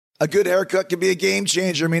A good haircut can be a game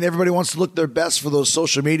changer. I mean, everybody wants to look their best for those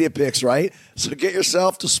social media pics, right? So get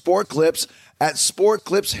yourself to Sport Clips at Sport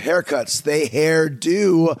Clips Haircuts. They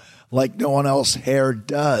hairdo like no one else hair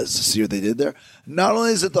does. See what they did there? Not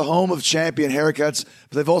only is it the home of champion haircuts,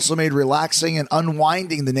 but they've also made relaxing and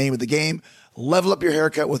unwinding the name of the game. Level up your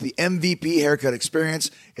haircut with the MVP haircut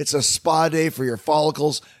experience. It's a spa day for your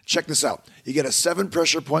follicles. Check this out. You get a 7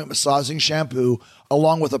 pressure point massaging shampoo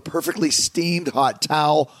along with a perfectly steamed hot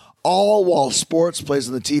towel, all while sports plays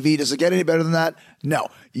on the TV. Does it get any better than that? No.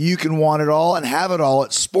 You can want it all and have it all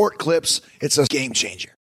at Sport Clips. It's a game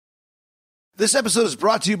changer. This episode is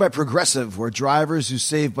brought to you by Progressive, where drivers who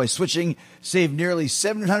save by switching save nearly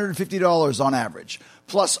 $750 on average.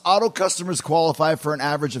 Plus, auto customers qualify for an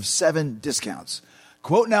average of 7 discounts.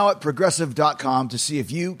 Quote now at Progressive.com to see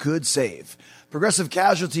if you could save. Progressive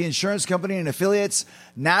Casualty Insurance Company and Affiliates,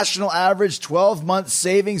 national average 12-month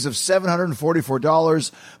savings of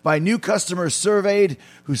 $744 by new customers surveyed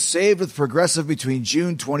who saved with Progressive between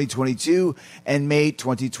June 2022 and May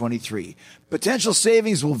 2023. Potential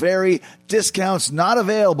savings will vary. Discounts not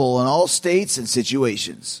available in all states and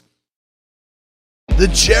situations. The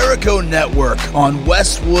Jericho Network on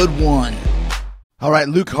Westwood One. All right,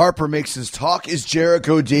 Luke Harper makes his Talk is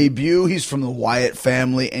Jericho debut. He's from the Wyatt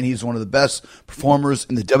family, and he's one of the best performers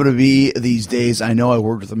in the WWE these days. I know I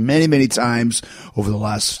worked with him many, many times over the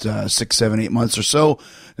last 6, 7, 8 months or so.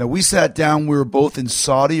 Now, we sat down. We were both in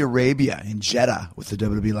Saudi Arabia, in Jeddah, with the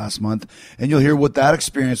WWE last month, and you'll hear what that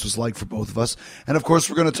experience was like for both of us. And, of course,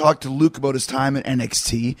 we're going to talk to Luke about his time at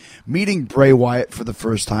NXT, meeting Bray Wyatt for the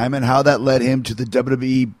first time, and how that led him to the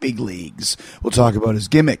WWE big leagues. We'll talk about his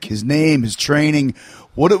gimmick, his name, his training,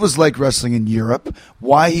 what it was like wrestling in Europe,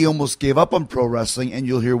 why he almost gave up on pro wrestling, and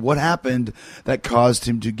you'll hear what happened that caused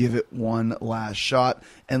him to give it one last shot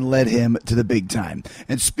and led him to the big time.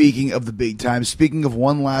 And speaking of the big time, speaking of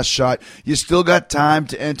one last shot, you still got time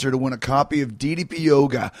to enter to win a copy of DDP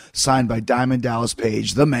Yoga signed by Diamond Dallas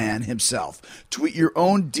Page, the man himself. Tweet your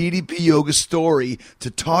own DDP Yoga story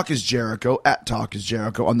to Talk is Jericho, at Talk is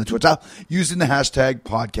Jericho on the Twitter, using the hashtag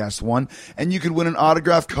podcast1, and you can win an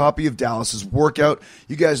autographed copy of Dallas's workout.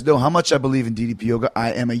 You guys know how much I believe in DDP Yoga.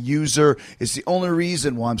 I am a user. It's the only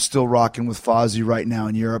reason why I'm still rocking with Fozzy right now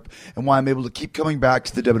in Europe and why I'm able to keep coming back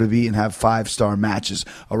to the WWE and have 5-star matches.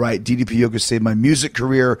 All right, DDP Yoga saved my music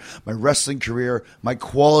career, my wrestling career. My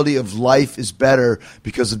quality of life is better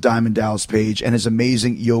because of Diamond Dallas Page and his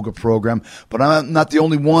amazing yoga program. But I'm not the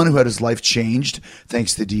only one who had his life changed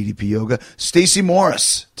thanks to DDP Yoga. Stacey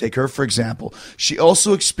Morris, take her for example. She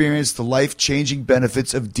also experienced the life-changing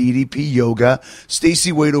benefits of DDP Yoga.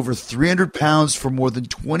 Stacey weighed over 300 pounds for more than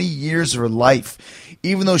 20 years of her life.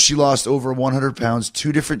 Even though she lost over 100 pounds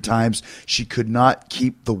 2 different times, she could not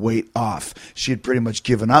keep the weight off. She had pretty much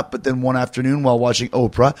given up, but then one afternoon while watching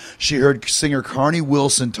Oprah, she heard singer Carney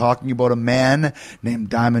Wilson talking about a man named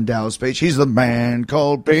Diamond Dallas Page. He's the man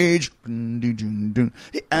called Page.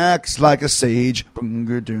 He acts like a sage.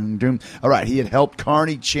 All right, he had helped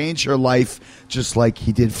Carney change her life just like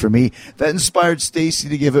he did for me. That inspired Stacey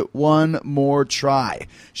to give it one more try.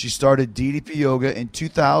 She started DDP Yoga in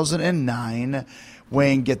 2009,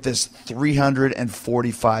 weighing, get this,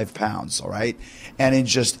 345 pounds, all right? And in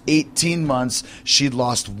just 18 months, she'd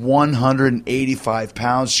lost 185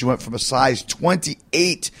 pounds. She went from a size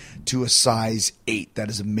 28 to a size 8.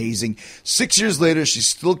 That is amazing. 6 years later, she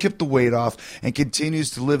still kept the weight off and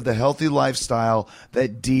continues to live the healthy lifestyle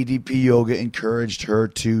that DDP Yoga encouraged her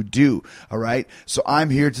to do. All right? So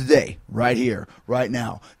I'm here today, right here, right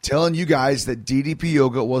now, telling you guys that DDP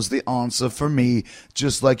Yoga was the answer for me,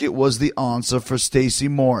 just like it was the answer for Stacey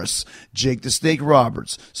Morris, Jake the Snake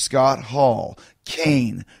Roberts, Scott Hall,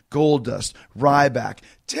 Kane, Goldust, Ryback,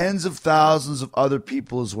 tens of thousands of other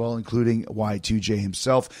people as well, including Y2J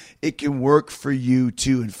himself. It can work for you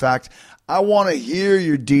too. In fact, I want to hear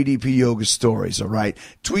your DDP Yoga stories, all right?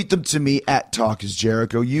 Tweet them to me at Talk is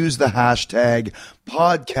Jericho. Use the hashtag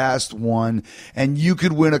podcast1, and you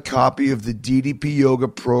could win a copy of the DDP Yoga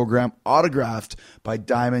program autographed by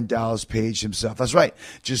Diamond Dallas Page himself. That's right.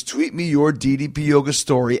 Just tweet me your DDP Yoga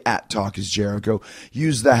story at Talk is Jericho.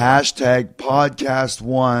 Use the hashtag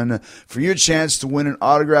podcast1 for your chance to win an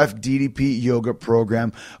autographed DDP Yoga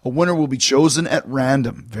program. A winner will be chosen at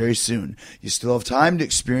random very soon. You still have time to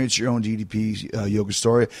experience your own DDP Yoga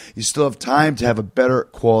story. You still have time to have a better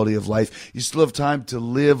quality of life. You still have time to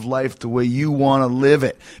live life the way you want to live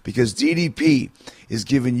it, because DDP is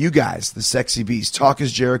giving you guys, the Sexy Beast, Talk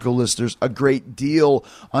is Jericho listeners, a great deal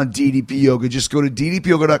on DDP Yoga. Just go to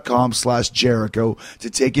ddpyoga.com/Jericho to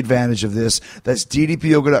take advantage of this. That's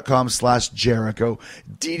ddpyoga.com/Jericho.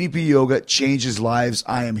 DDP Yoga changes lives.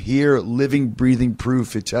 I am here, living, breathing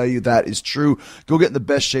proof to tell you that is true. Go get in the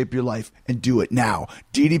best shape of your life and do it now.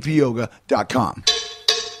 ddpyoga.com.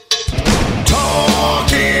 Talk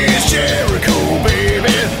is Jericho,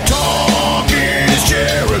 baby. Talk is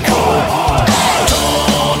Jericho.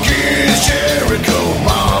 Talk is Jericho,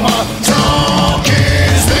 mama. Talk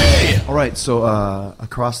is me. All right, so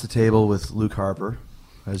across the table with Luke Harper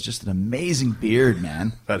has just an amazing beard,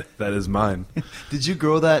 man. That is mine. Did you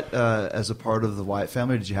grow that as a part of the Wyatt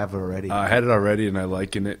family, or did you have it already? I had it already, and I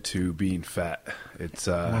liken it to being fat. It's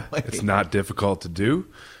not difficult to do.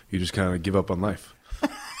 You just kind of give up on life.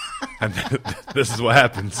 And this is what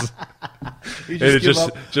happens. And it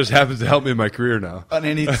just happens to help me in my career now. On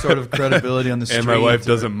any sort of credibility on the street. And my wife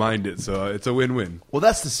doesn't mind it, so it's a win-win. Well,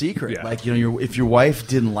 that's the secret. Yeah. Like, if your wife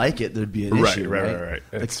didn't like it, there'd be an issue, right?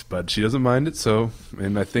 But she doesn't mind it,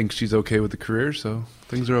 and I think she's okay with the career, so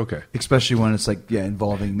things are okay. Especially when it's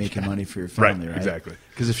involving making money for your family, right? Exactly.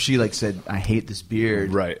 Because if she said, "I hate this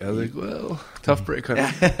beard," right? I was like, well, tough break, honey.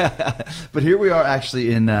 But here we are,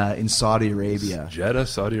 actually in Saudi Arabia, Jeddah,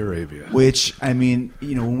 Saudi Arabia. Which, I mean,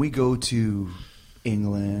 when we go to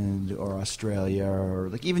England or Australia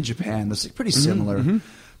or even Japan, that's pretty similar. Mm-hmm.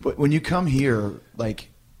 But when you come here,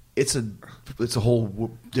 it's a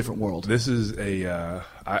whole different world. This is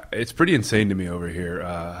it's pretty insane to me over here.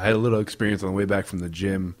 I had a little experience on the way back from the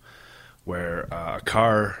gym where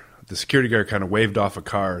the security guard kind of waved off a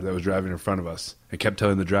car that was driving in front of us and kept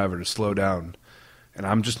telling the driver to slow down. And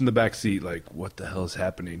I'm just in the back seat like, what the hell is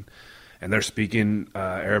happening? And they're speaking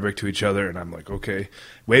Arabic to each other, and I'm like, okay.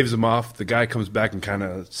 Waves them off. The guy comes back and kind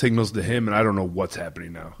of signals to him, and I don't know what's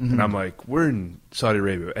happening now. Mm-hmm. And I'm like, we're in Saudi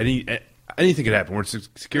Arabia. Anything could happen. We're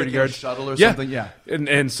security guards. Shuttle or something, yeah.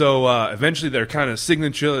 And so eventually they're kind of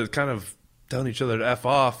signaling each other, kind of telling each other to F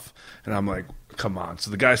off. And I'm like, come on.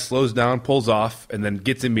 So the guy slows down, pulls off, and then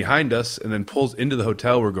gets in behind us, and then pulls into the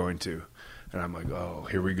hotel we're going to. And I'm like, oh,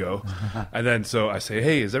 here we go. And then so I say,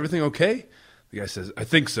 hey, is everything okay? The guy says, I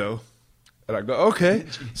think so. And I go, okay.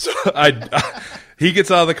 So he gets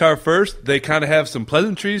out of the car first. They kind of have some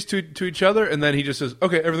pleasantries to each other, and then he just says,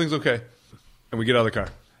 okay, everything's okay. And we get out of the car.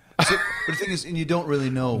 So, but the thing is, and you don't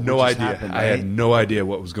really know. No idea. Happened, right? I had no idea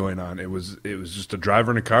what was going on. It was just a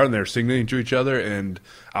driver in a car, and they were signaling to each other, and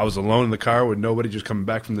I was alone in the car with nobody, just coming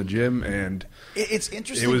back from the gym, and it's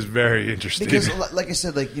interesting. It was very interesting because, like I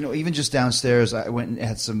said, even just downstairs, I went and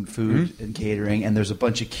had some food mm-hmm. and catering, and there's a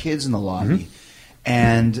bunch of kids in the lobby, mm-hmm.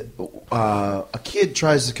 and a kid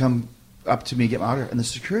tries to come up to me, get my autograph, and the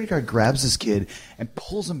security guard grabs this kid and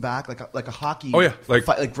pulls him back like a hockey. Oh yeah, fight,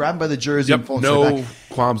 grab him by the jersey. Yep, and pull him no back.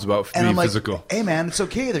 qualms about and being I'm physical. Hey man, it's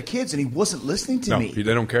okay. They're kids, and he wasn't listening to me. They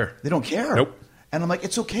don't care. They don't care. Nope. And I'm like,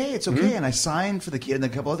 it's okay. Mm-hmm. And I signed for the kid and a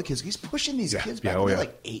couple other kids. He's pushing these kids back. They're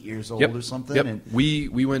like 8 years old or something. Yep. And we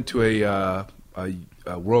went to a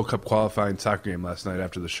World Cup qualifying soccer game last night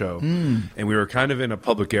after the show, and we were kind of in a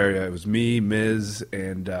public area. It was me, Miz,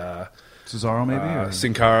 and Cesaro maybe?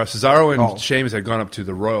 Sin Cara. Cesaro and Sheamus had gone up to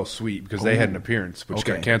the Royal Suite because they had an appearance, which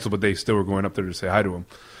got canceled, but they still were going up there to say hi to him.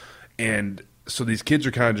 And so these kids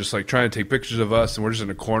are kind of just trying to take pictures of us, and we're just in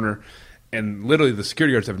a corner. And literally the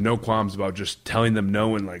security guards have no qualms about just telling them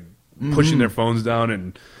no and pushing their phones down.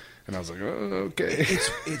 And I was like, oh, okay.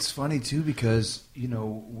 It's funny, too, because,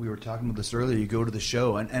 we were talking about this earlier. You go to the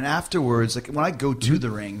show, and afterwards, when I go to the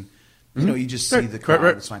ring, you just see the crowd.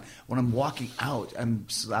 Right. It's fine. When I'm walking out, I'm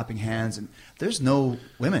slapping hands, and there's no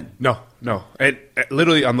women. No. And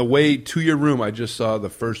literally on the way to your room, I just saw the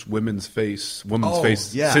first woman's face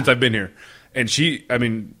since I've been here. And she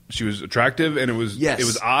was attractive, and it was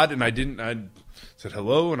odd, and I said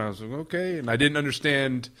hello, and I was like, okay, and I didn't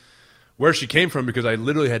understand where she came from because I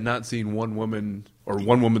literally had not seen one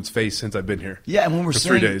woman's face since I've been here. Yeah, and when we're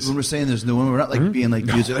saying there's no women, we're not being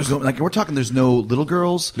we're talking there's no little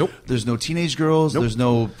girls. Nope. There's no teenage girls. Nope. There's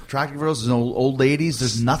no attractive girls. There's no old ladies.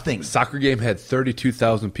 There's nothing. Soccer game had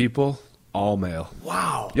 32,000 people, all male.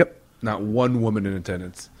 Wow. Yep. Not one woman in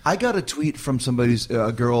attendance. I got a tweet from somebody's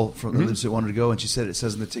a girl from that wanted to go, and she said it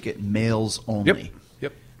says in the ticket males only.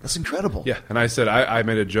 Yep. That's incredible. Yeah, and I said I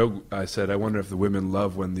made a joke. I said I wonder if the women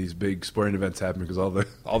love when these big sporting events happen because all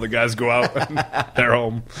the guys go out and they're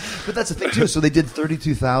home. But that's the thing too. So they did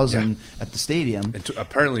 32,000 at the stadium, and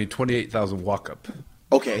apparently 28,000 walk up.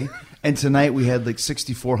 Okay, and tonight we had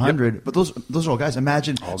 6,400. Yep. But those are all guys.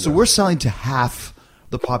 Imagine. All so guys. We're selling to half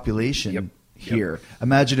the population here.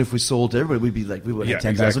 Imagine if we sold to everybody, we'd be like, we would have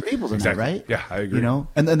 10,000 people in there, right? Yeah, I agree. You know,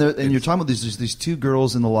 and then and you're talking about these two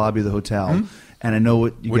girls in the lobby of the hotel, and I know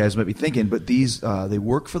what you guys might be thinking, but these they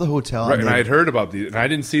work for the hotel, Right, and I had heard about these, and I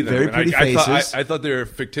didn't see them. Very And pretty I faces. thought they were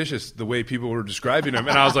fictitious the way people were describing them,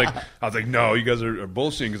 and I was like, no, you guys are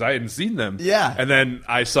bullshitting because I hadn't seen them. Yeah. and then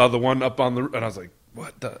I saw the one up on the, and I was like,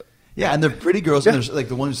 what the. Yeah, and they're pretty girls, and there's like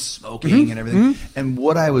the ones smoking and everything. And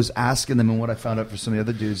what I was asking them, and what I found out for some of the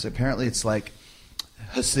other dudes, apparently it's like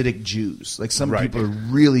Hasidic Jews. Like some Right. people are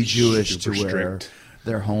really Jewish Super to where strict.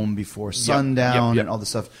 they're home before sundown yep. and all this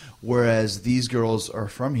stuff. Whereas these girls are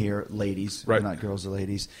from here, ladies, Right. they're not girls, they're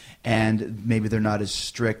ladies, and maybe they're not as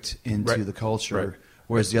strict into Right. the culture. Right.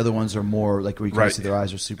 Whereas the other ones are more like where you can Right. see their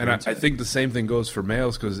eyes are super. And into I it. think the same thing goes for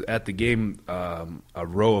males because at the game, a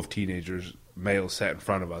row of teenagers, males, sat in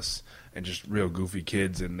front of us and just real goofy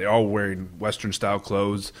kids, and they're all wearing Western style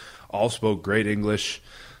clothes, all spoke great English.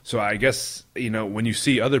 So I guess when you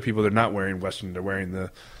see other people, they're not wearing Western; they're wearing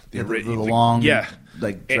the long,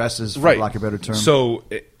 like dresses, for right. lack of a better term. So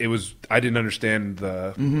it was. I didn't understand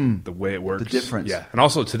the way it works, The difference. Yeah, and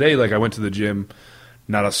also today, like I went to the gym,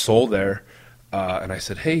 not a soul there. And I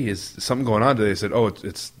said, "Hey, is something going on today?" They said, "Oh,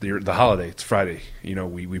 it's the holiday. It's Friday.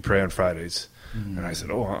 We pray on Fridays." And I said,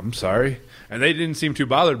 "Oh, I'm sorry." And they didn't seem too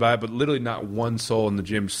bothered by it, but literally not one soul in the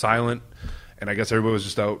gym, silent. And I guess everybody was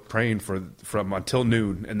just out praying from until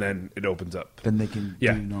noon, and then it opens up. Then they can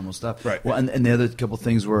Yeah. do normal stuff. Right. Well, and the other couple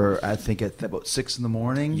things were, I think, at about 6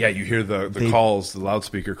 a.m. Yeah, you hear the They- calls, the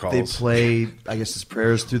loudspeaker calls, They play, I guess, his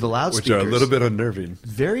prayers through the which loudspeakers. are a little bit unnerving.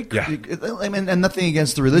 Very Yeah. creepy. I mean, and nothing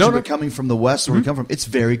against the religion, No, no. but coming from the West, where we come from, it's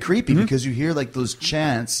very creepy because you hear like those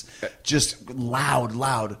chants just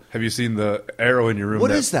loud. Have you seen the arrow in your room?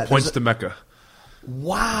 What is that? Points There's to Mecca.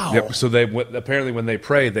 Wow. Yep. So apparently when they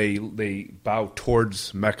pray, they bow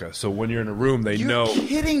towards Mecca. So when you're in a room, they You're know.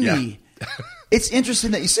 kidding Yeah. me. It's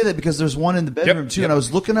interesting that you say that because there's one in the bedroom too, yep. and I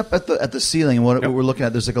was looking up at the ceiling, and what we're looking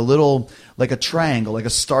at, there's like a triangle, like a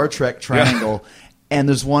Star Trek triangle. And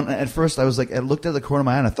there's one. At first, I was like, I looked at the corner of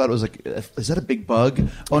my eye, and I thought it was like, is that a big bug?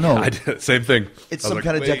 Oh no, I did same thing. It's I was some like,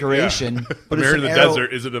 kind of wait, decoration, yeah. but I'm it's here an in the arrow.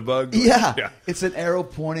 desert. Is it a bug? Yeah, it's an arrow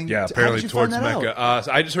pointing. Yeah, how did apparently you towards find that Mecca. out?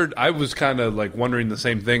 So I just heard. I was kind of like wondering the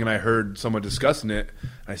same thing, and I heard someone discussing it. And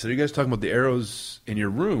I said, "Are you guys talking about the arrows in your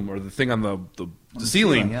room or the thing on the ceiling?"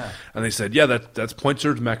 ceiling, yeah. And they said, "Yeah, that's points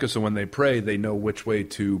towards Mecca. So when they pray, they know which way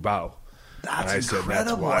to bow." That's and I said,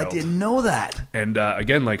 incredible. That's I wild. didn't know that. And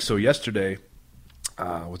again, like so, yesterday,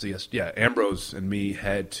 what's it? Yeah, Ambrose and me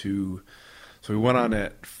had to. So we went on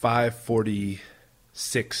at 5:46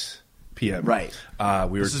 p.m. Right. We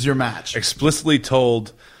were This is your match. explicitly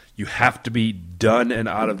told you have to be done and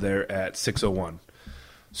out of there at 6:01.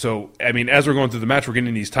 So I mean, as we're going through the match, we're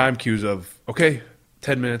getting these time cues of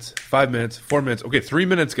 10 minutes, 5 minutes, 4 minutes. 3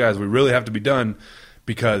 minutes, guys. We really have to be done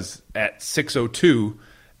because at 6:02,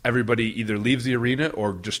 everybody either leaves the arena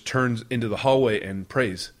or just turns into the hallway and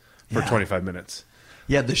prays for Yeah. 25 minutes.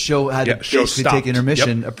 Yeah, the show had to show basically stopped. take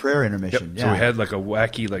intermission, Yep. a prayer intermission. Yeah. So we had like a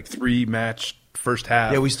wacky 3-match first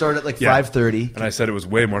half. Yeah, we started at like Yeah. 5:30. And I said it was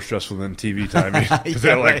way more stressful than TV time because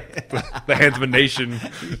they're like the Handsman Nation.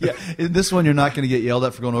 Yeah, in this one you're not going to get yelled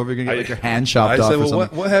at for going over. You're going to get like your hand chopped I off said, or well,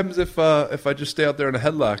 something. what happens if I just stay out there in a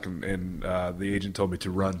headlock and the agent told me to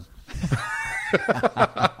run?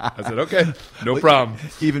 I said, okay, no problem.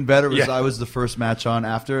 Even better was Yeah. I was the first match on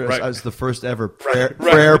after. Right. I was the first ever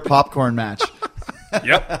prayer popcorn match.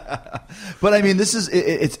 Yep. But I mean, this is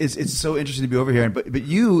it's so interesting to be over here. But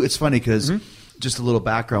you, it's funny because just a little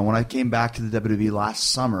background. When I came back to the WWE last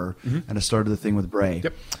summer and I started the thing with Bray,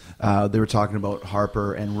 they were talking about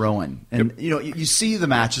Harper and Rowan, and you see the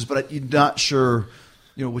matches, but you're not sure.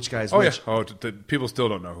 Which guy's Oh which. yeah. Oh, people still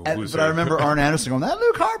don't know who's. But I remember Arn Anderson going, "That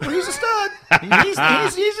Luke Harper, he's a stud.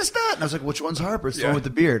 He's a stud." And I was like, "Which one's Harper?" It's the one with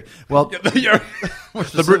the beard. Well, more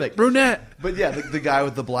specific. brunette. But yeah, the guy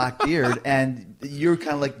with the black beard, and you're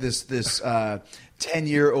kind of like this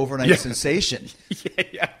 10-year overnight sensation.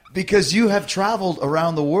 Yeah. Because you have traveled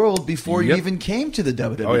around the world before you Yep. even came to the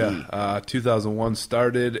WWE. Oh yeah. 2001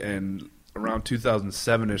 started, and around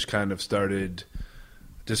 2007ish kind of started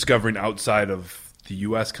discovering outside of the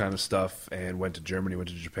U.S. kind of stuff, and went to Germany, went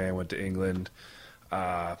to Japan, went to England,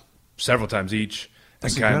 several times each,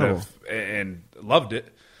 That's and kind incredible. of and loved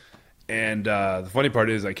it. And the funny part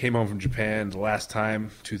is, I came home from Japan the last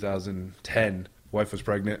time, 2010. Wife was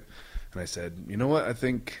pregnant, and I said, you know what? I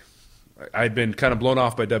think I'd been kind of blown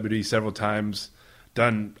off by WWE several times.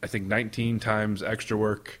 Done, I think, 19 times extra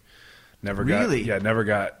work. Never Really?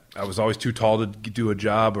 got. I was always too tall to do a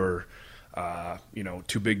job, or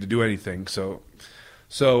too big to do anything. So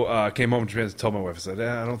came home from Japan and told my wife, I said,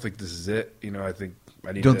 I don't think this is it. I think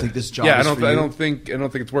I need Don't to, think this job Yeah, is I don't. for I you? don't think. I don't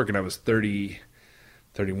think it's working. I was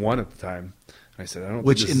 31 at the time. I said, I don't.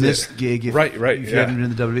 Which think in this this is it. gig, if, right. if you yeah. haven't been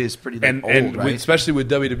in the WWE, it's pretty and old, and right? especially with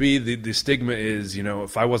WWE, the stigma is,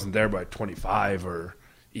 if I wasn't there by 25 or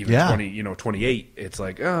even Yeah. 28, it's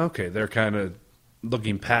like, oh, okay, they're kind of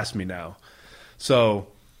looking past me now. So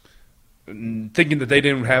thinking that they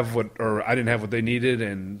didn't have or I didn't have what they needed,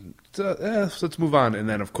 and so let's move on. And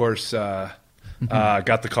then of course got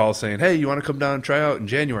the call saying, hey, you want to come down and try out in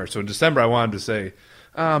January? So in December I wanted to say,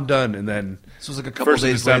 I'm done. And then So it was like a couple first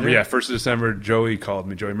days of December, later? yeah, 1st of December, Joey called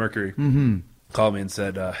me, Joey Mercury, called me and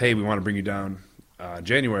said, hey, we want to bring you down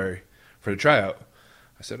January for the tryout.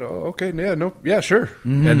 I said, oh, okay, yeah, sure.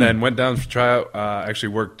 And then went down for tryout, actually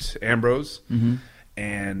worked Ambrose,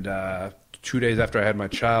 and 2 days after I had my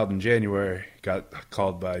child in January, got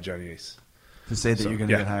called by Johnny Ace. to say that you're going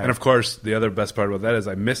to get hired. And of course, the other best part about that is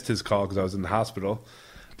I missed his call because I was in the hospital.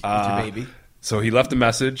 With your baby. So he left a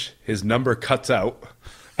message. His number cuts out.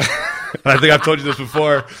 I think I've told you this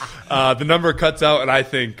before. The number cuts out, and I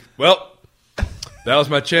think, well, that was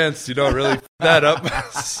my chance. Really f- that up.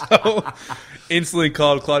 So instantly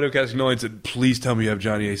called Claudio Castagnoli and said, please tell me you have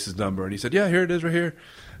Johnny Ace's number. And he said, yeah, here it is right here.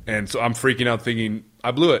 And so I'm freaking out thinking, I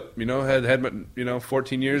blew it. Had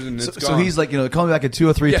 14 years, and it's gone. So he's like, call me back at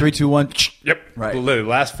 203 Yeah. 321. Yep. Right. Literally,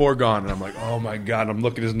 last 4 gone. And I'm like, oh my God. I'm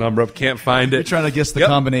looking his number up. Can't find it. You're trying to guess the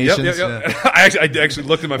combinations. Yep. Yeah. I actually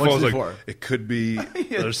looked at my phone. I was 1, 2, like, 4. it could be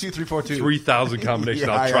there's 2, 3, 4, 2. 3,000 combinations.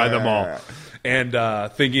 Yeah, I'll try yeah, them yeah, all. yeah.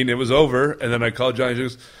 And thinking it was over. And then I called Johnny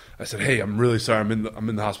Juice. I said, hey, I'm really sorry. I'm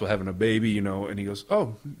in the hospital having a baby, And he goes,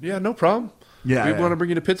 oh, yeah, no problem. Yeah, We yeah. want to bring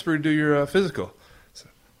you to Pittsburgh to do your physical.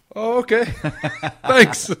 Oh, okay.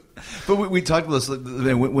 Thanks. But we talked about this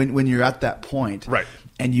when you're at that point, Right.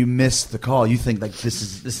 And you miss the call, you think like this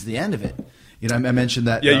is the end of it. I mentioned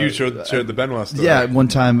that. Yeah, you showed the Benoit story. Yeah, one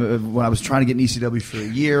time when I was trying to get in ECW for a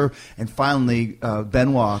year, and finally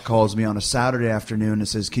Benoit calls me on a Saturday afternoon and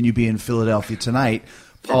says, "Can you be in Philadelphia tonight?"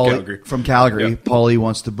 From Calgary. Yeah. Paulie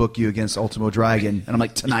wants to book you against Ultimo Dragon, and I'm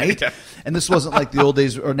like, tonight. Yeah. And this wasn't like the old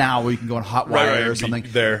days or now where you can go on Hotwire Right, or be something.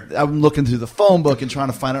 there. I'm looking through the phone book and trying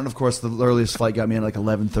to find out. And of course, the earliest flight got me at like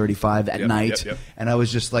 11:35 at night, yep. and I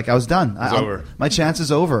was just like, I was done. It's over. My chance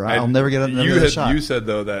is over. I'll And never get another shot. You said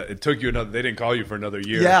though that it took you another. They didn't call you for another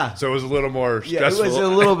year. Yeah. So it was a little more Yeah, it stressful. was a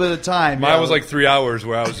little bit of time. Mine yeah. was like 3 hours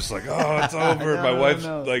where I was just like, oh, it's over. My know, wife's I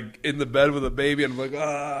know. like in the bed with a baby, and I'm like,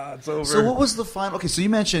 it's over. So what was the final? Okay, so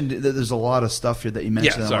you mentioned that there's a lot of stuff here that you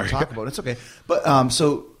mentioned Yeah, that I want to sorry. talk about. It's okay, but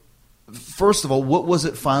so first of all, what was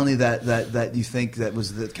it finally that you think that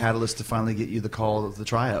was the catalyst to finally get you the call of the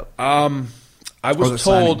tryout? I Or the was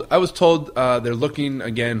signing. told. I was told they're looking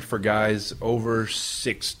again for guys over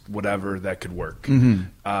 6 whatever that could work.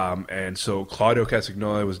 And so Claudio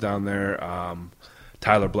Castagnoli was down there.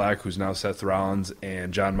 Tyler Black, who's now Seth Rollins,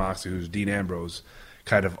 and John Moxley, who's Dean Ambrose,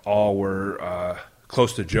 kind of all were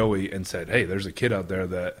close to Joey and said, "Hey, there's a kid out there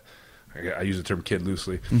that." I use the term "kid"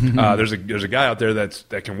 loosely. There's a guy out there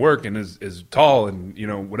that can work and is tall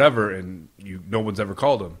and whatever, and no one's ever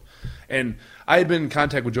called him. And I had been in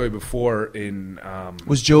contact with Joey before.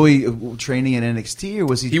 Was Joey training in NXT or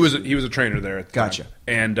was he? He was a trainer there. At the Gotcha. time.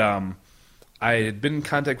 And I had been in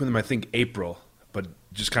contact with him. I think April, but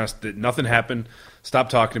just kind of nothing happened.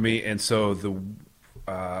 Stopped talking to me, and so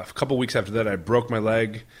a couple weeks after that, I broke my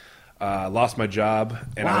leg, lost my job,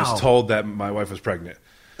 and I Wow. was told that my wife was pregnant.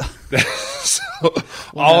 So,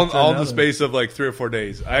 all in the another. space of like 3 or 4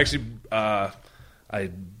 days. I actually I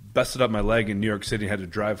busted up my leg in New York City and had to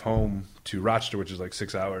drive home to Rochester, which is like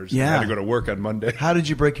 6 hours. Yeah. I had to go to work on Monday. How did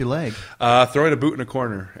you break your leg? Throwing a boot in a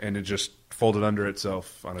corner, and it just folded under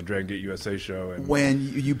itself on a Dragon Gate USA show. And When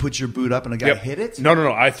you put your boot up and a guy Yep. hit it?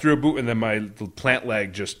 No. I threw a boot, and then my plant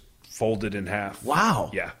leg just folded in half. Wow.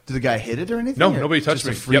 Yeah. Did the guy hit it or anything? No, Or nobody touched just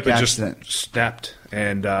me. A freak Yep, it accident. just snapped.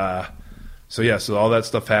 And so all that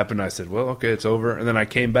stuff happened. I said, well, okay, it's over. And then I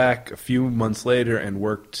came back a few months later and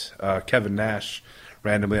worked Kevin Nash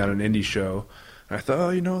randomly on an indie show. And I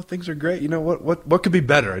thought, things are great. What could be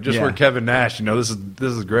better? I just Yeah. worked Kevin Nash. This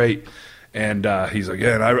is great. And he's like,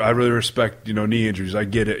 yeah, and I really respect knee injuries. I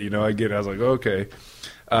get it. I get it. I was like, okay.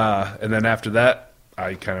 And then after that,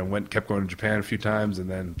 I kind of kept going to Japan a few times, and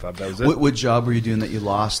then thought that was it. What job were you doing that you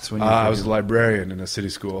lost when you? I was a librarian in a city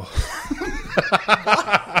school.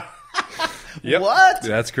 Yep. What?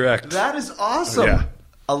 That's correct. That is awesome. Yeah.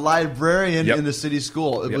 A librarian Yep. in the city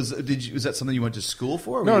school. Yep. Was that something you went to school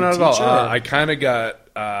for? No, Were you a not at all. teacher, or- I kind of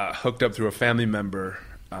got hooked up through a family member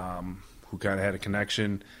who kind of had a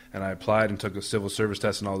connection, and I applied and took a civil service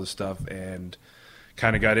test and all this stuff, and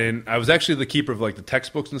kind of got in. I was actually the keeper of like the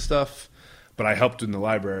textbooks and stuff, but I helped in the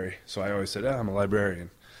library, so I always said, I'm a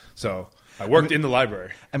librarian. So I worked in the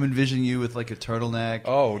library. I'm envisioning you with like a turtleneck.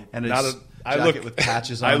 Oh, and a not jacket I look with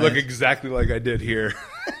patches on I look it. exactly like I did here.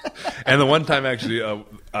 And the one time actually,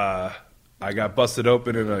 I got busted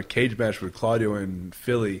open in a cage match with Claudio in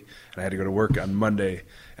Philly, and I had to go to work on Monday,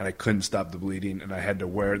 and I couldn't stop the bleeding, and I had to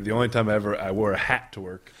wear the only time I wore a hat to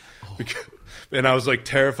work, and I was like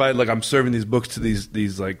terrified. Like I'm serving these books to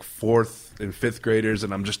these like 4th and 5th graders,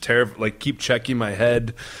 and I'm just terrified. Like keep checking my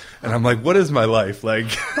head, and I'm like, what is my life like?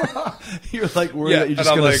 You're like worried Yeah, that you're just and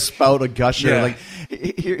I'm going to like- spout a gusher. Yeah. Like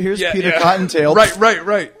here's Yeah, Peter yeah. Cottontail. Right. Why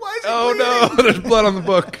is he Oh no, there's blood on the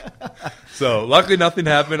book. So luckily nothing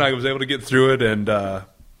happened. I was able to get through it, and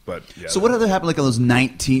but yeah. So what other happened? Like on those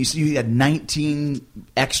 19? So you had 19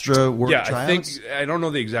 extra work Yeah, tryouts. I don't know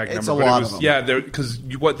the exact It's number, a but lot it was of them. yeah. Because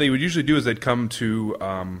what they would usually do is they'd come to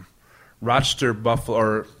Rochester, Buffalo,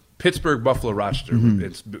 or Pittsburgh, Buffalo, Rochester.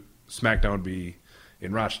 It's SmackDown would be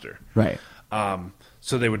in Rochester, Right.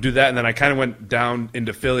 So they would do that, and then I kind of went down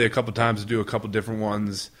into Philly a couple times to do a couple different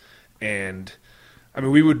ones, and I mean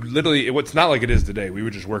we would literally. It's not like it is today. We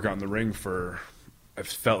would just work out in the ring for. I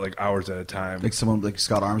felt like hours at a time. Like someone like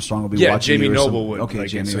Scott Armstrong will be Yeah, watching Jamie you or Noble some- would. Okay, like,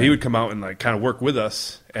 Jamie. so he would come out and like kind of work with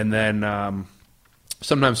us, and then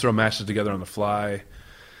sometimes throw matches together on the fly.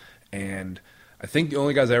 And I think the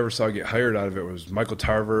only guys I ever saw get hired out of it was Michael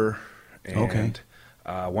Tarver. And Okay.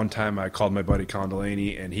 one time I called my buddy Colin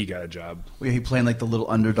Delaney, and he got a job. Yeah, he playing like the little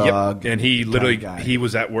underdog. And he literally guy. he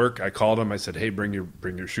was at work. I called him. I said, "Hey, bring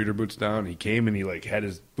your shooter boots down." He came and he like had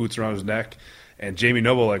his boots around his neck. And Jamie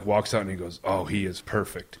Noble like walks out and he goes, "Oh, he is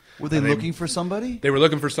perfect." Were they And looking for somebody? They were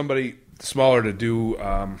looking for somebody smaller to do.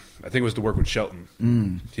 I think it was to work with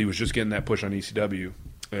Shelton. He was just getting that push on ECW,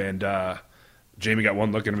 and Jamie got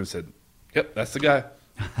one look at him and said, "Yep, that's the guy."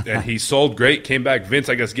 And he sold great. Came back. Vince,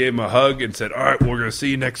 I guess, gave him a hug and said, "All right, we're going to see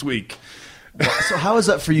you next week." So how is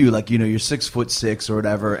that for you? Like, you know, you're 6'6" or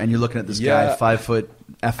whatever, and you're looking at this guy, Yeah. 5 foot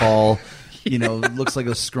f all. You know, looks like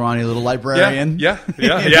a scrawny little librarian. Yeah. You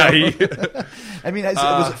know? I mean,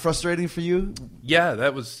 was it frustrating for you? Yeah,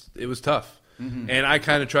 it was tough, and I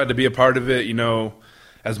kind of tried to be a part of it, you know,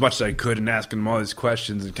 as much as I could, and asking him all these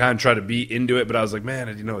questions, and kind of try to be into it. But I was like,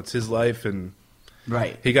 man, you know, it's his life, and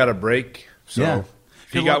Right. he got a break. So Yeah.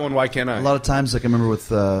 if he got one, why can't I? A lot of times, like I remember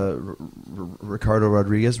with Ricardo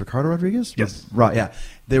Rodriguez. Ricardo Rodriguez? Yes. Right, yeah.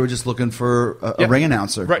 They were just looking for a Yeah. ring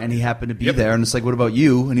announcer, Right. and he happened to be Yep. there. And it's like, what about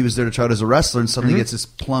you? And he was there to try out as a wrestler, and suddenly he gets this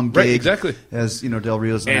plum gig Right, exactly. as, you know, Del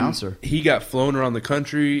Rio's And announcer. he got flown around the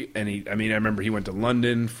country, and I remember he went to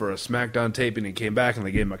London for a SmackDown taping and came back, and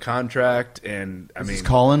they gave him a contract. And I Is mean, this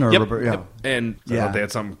Colin or yep, Robert? Yeah. yep. And I Yeah. thought they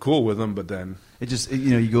had something cool with him, but then It just, you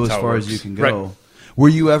know, you go as That's how it far as works. you can go. Right. Were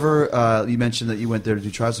you ever, you mentioned that you went there to do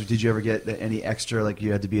trials. Did you ever get any extra, like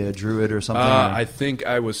you had to be a druid or something? or- I think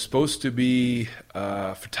I was supposed to be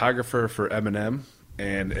a photographer for Eminem,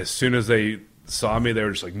 and as soon as they saw me, they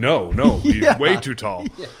were just like, "No, Yeah. you're way too tall."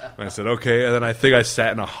 And I said, "Okay." And then I think I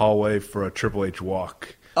sat in a hallway for a Triple H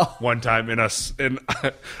walk one time, and I just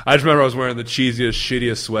remember I was wearing the cheesiest,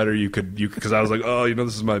 shittiest sweater you could, because I was like, "Oh, you know,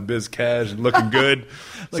 this is my biz cash and looking good."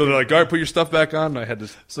 So they're like, "All right, put your stuff back on." And I had to.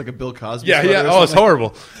 It's like a Bill Cosby Yeah, sweater yeah. or Oh, it's something.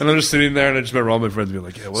 horrible. And I'm just sitting there, and I just remember all my friends being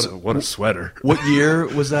like, "Yeah, what a sweater." What year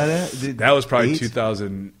was that at? That was probably 8?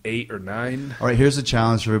 2008 or 9. All right, here's a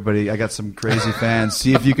challenge for everybody. I got some crazy fans.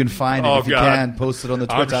 See if you can find it. Oh, If you God. can, post it on the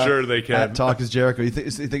I'm Twitter. sure they can. At Talk is Jericho. You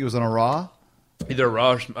think it was on a Raw? Either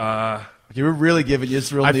Raw. Okay, we're really giving you this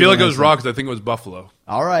real. I feel like it was Raw because I think it was Buffalo.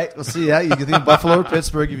 All right, we'll see. Yeah, you can think Buffalo or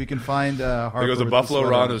Pittsburgh if you can find Harper. I think it was a with Buffalo the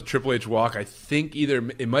Raw and sweater. it was Triple H walk. I think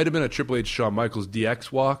it might have been a Triple H Shawn Michaels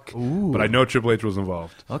DX walk, but I know Triple H was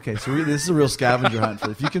involved. Okay, so this is a real scavenger hunt.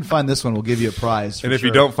 If you can find this one, we'll give you a prize. for And if you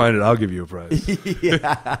sure. don't find it, I'll give you a prize.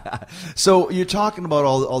 Yeah. So you're talking about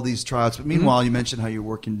all these tryouts, but meanwhile, you mentioned how you're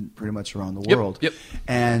working pretty much around the Yep, world. yep.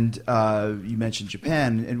 And you mentioned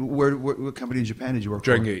Japan. And what company in Japan did you work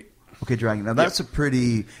Dragon for? Gate. Okay, Dragon. Now that's a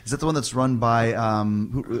pretty. Is that the one that's run by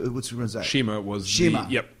who runs that? Shima was Shima.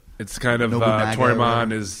 Yep. It's kind of Nobunaga or Torimon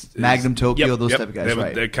whatever. is Magnum Tokyo, yep, those yep. type of guys,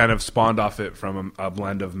 right. They kind of spawned off it from a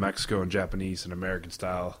blend of Mexico and Japanese and American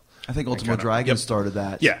style. I think And Ultimo kinda- Dragon yep. started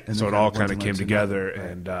that. Yeah, and so then it all went kind of to came Lexington. together, Right.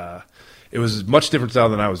 and it was a much different style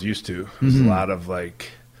than I was used to. It was a lot of like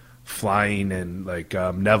flying, and like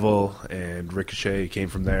Neville and Ricochet came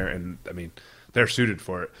from there, and I mean they're suited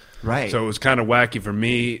for it. Right. So it was kind of wacky for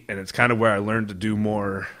me, and it's kind of where I learned to do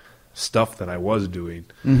more stuff than I was doing,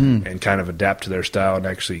 and kind of adapt to their style, and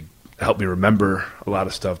actually help me remember a lot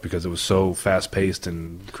of stuff because it was so fast paced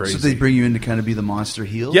and crazy. So they bring you in to kind of be the monster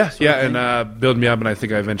heel. Yeah, sort yeah, of thing? and build me up, and I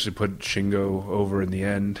think I eventually put Shingo over in the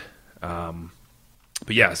end.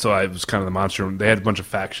 But yeah, so I was kind of the monster. They had a bunch of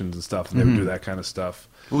factions and stuff, and they would do that kind of stuff.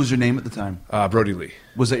 What was your name at the time? Brody Lee.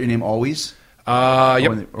 Was that your name always?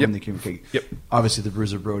 Yep. When they came, okay. Yep. Obviously, the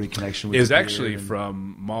Bruiser Brody connection. It was actually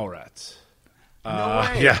from Mallrats. No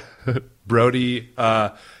way. Yeah. Brody.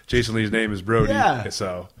 Jason Lee's name is Brody. Yeah.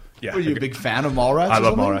 So, yeah. Were you a big fan of Mallrats? I or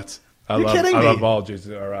love something? Mallrats. I love all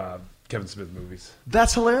Jason or Kevin Smith movies.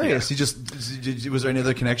 That's hilarious. Yeah. You just was there any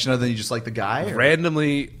other connection other than you just like the guy? Or?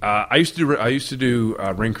 Randomly, I used to do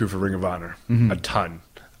ring crew for Ring of Honor a ton.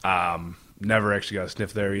 Never actually got a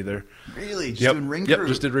sniff there either. Really? Just doing ring crew? Yep,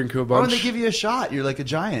 just did ring crew a Why bunch. don't they give you a shot? You're like a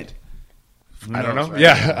giant. I don't know. Right?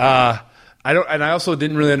 Yeah. I don't, and I also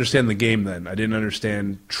didn't really understand the game then. I didn't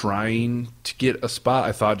understand trying to get a spot.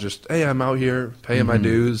 I thought just, hey, I'm out here paying my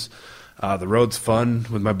dues. The road's fun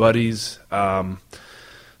with my buddies.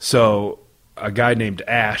 So a guy named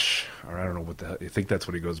Ash, or I don't know what the hell, I think that's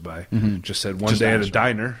what he goes by, just said one day at a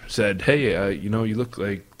diner, said, hey, you look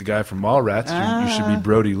like the guy from Mallrats. You should be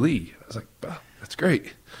Brody Lee. I was like, oh, that's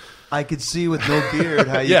great. I could see with no beard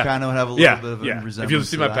how you kind of have a little bit of a resemblance. If you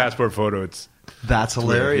see my passport photo, that's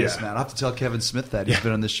hilarious, Yeah. man. I'll have to tell Kevin Smith that. He's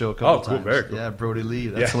been on this show a couple cool, times. very cool. Yeah, Brody Lee.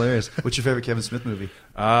 That's hilarious. What's your favorite Kevin Smith movie?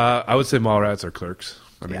 I would say Mallrats or Clerks.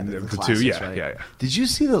 I mean, the the classics, two, yeah, right? yeah. Did you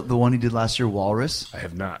see the one he did last year, Walrus? I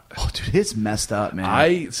have not. Oh, dude, it's messed up,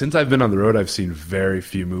 man. Since I've been on the road, I've seen very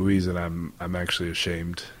few movies, and I'm actually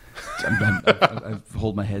ashamed. I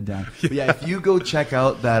hold my head down. But yeah, if you go check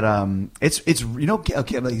out that, it's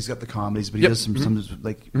okay, like he's got the comedies, but he does some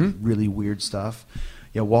like really weird stuff.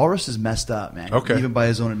 Yeah, Walrus is messed up, man. Okay. Even by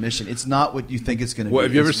his own admission, it's not what you think it's going to be. Well,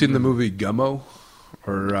 have you ever It's seen the movie Gummo?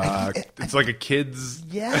 Or it's like a kid's.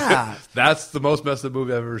 Yeah. That's the most messed up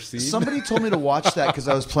movie I've ever seen. Somebody told me to watch that because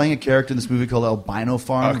I was playing a character in this movie called Albino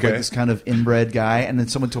Farm, Okay. like this kind of inbred guy, and then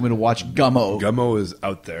someone told me to watch Gummo. Gummo is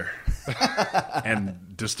out there and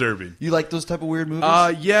disturbing. You like those type of weird movies?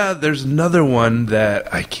 Yeah, there's another one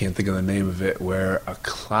that I can't think of the name of it where a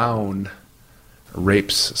clown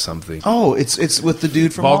rapes something. Oh, it's with the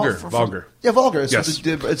dude from Vulgar. from- Vulgar. Yeah, Vulgar. It's, Yes. with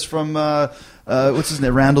the dude- it's from what's his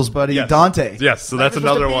name? Randall's buddy Yes. Dante. Yes, so that's They're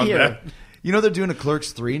supposed another to be one here. there. You know they're doing a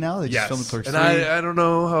Clerks 3 now. They just filmed Clerks and 3. I don't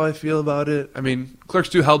know how I feel about it. I mean, Clerks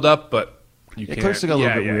 2 held up, but you Yeah, can't. Clerks got a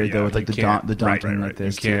little bit weird though, with You like the can't- daunting right, like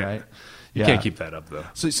this You can't, too, right? you can't keep that up though.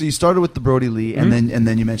 So you started with the Brody Lee, and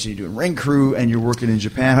then you mentioned you're doing Ring Crew, and you're working in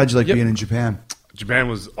Japan. How'd you like Yep. being in Japan? Japan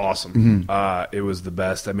was awesome. It was the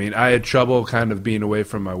best. I mean, I had trouble kind of being away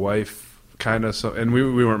from my wife, kind of. So, and we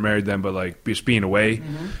weren't married then, but like just being away,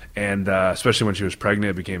 and especially when she was pregnant,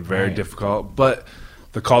 it became very difficult. But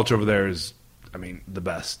the culture over there is, I mean, the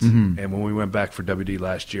best. And when we went back for WD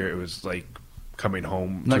last year, it was like coming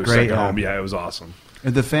home Not to a great, second yeah. home. Yeah, it was awesome.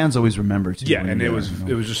 And the fans always remember too. Yeah, when and you're it there, was you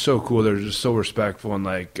know? it was just so cool. They were just so respectful and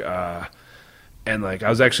like I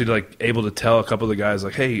was actually like able to tell a couple of the guys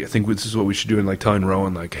like, hey, I think this is what we should do, and like telling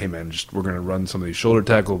Rowan like, hey man, just we're gonna run some of these shoulder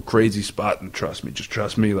tackle crazy spot and trust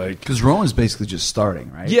me like. Because Rowan's basically just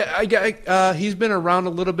starting, right? Yeah, he's been around a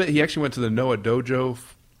little bit. He actually went to the Noah Dojo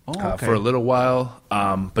okay. for a little while,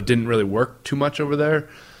 but didn't really work too much over there.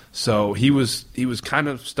 So he was kind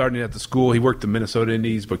of starting at the school. He worked the Minnesota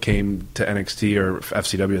Indies, but came to NXT or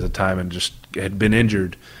FCW at the time and just had been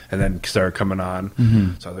injured, and then started coming on.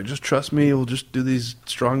 So I was like, just trust me. We'll just do these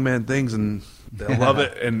strongman things, and they'll love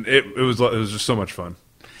it. And it was just so much fun.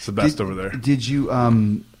 It's the best over there. Did you?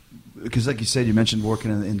 Because like you said, you mentioned working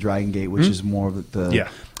in Dragon Gate, which is more of the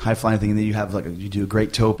high flying thing, and then you have you do a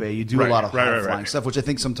great tope. You do a lot of high flying stuff, which I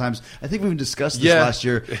think we even discussed this last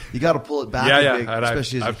year. You got to pull it back a bit,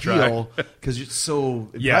 especially as a heel, because it's so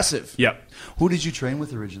impressive. Yeah. Who did you train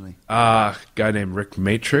with originally? A guy named Rick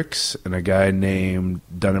Matrix and a guy named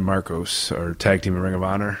Dunn and Marcos, or tag team in Ring of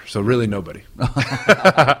Honor. So really nobody.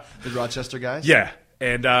 The Rochester guys? Yeah.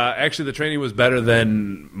 And actually the training was better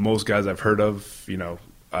than most guys I've heard of,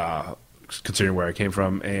 considering where I came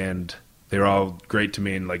from. And they were all great to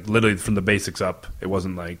me. And like literally from the basics up, it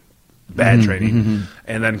wasn't like bad training.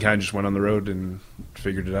 And then kind of just went on the road and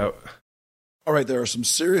figured it out. All right, there are some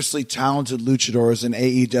seriously talented luchadors in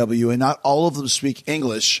AEW, and not all of them speak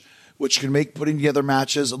English, which can make putting together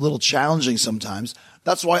matches a little challenging sometimes.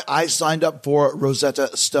 That's why I signed up for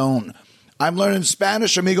Rosetta Stone. I'm learning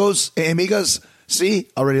Spanish, amigos and amigas. See,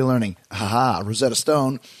 already learning. Haha, Rosetta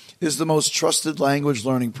Stone is the most trusted language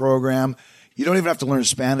learning program. You don't even have to learn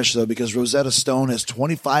Spanish, though, because Rosetta Stone has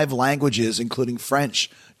 25 languages, including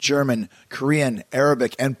French, German, Korean,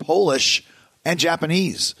 Arabic, and Polish, and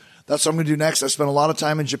Japanese. That's what I'm going to do next. I spent a lot of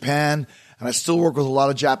time in Japan, and I still work with a lot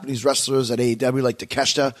of Japanese wrestlers at AEW like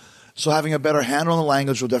Takeshita, so having a better handle on the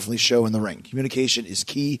language will definitely show in the ring. Communication is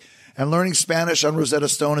key, and learning Spanish on Rosetta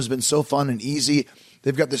Stone has been so fun and easy.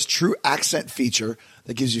 They've got this true accent feature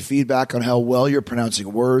that gives you feedback on how well you're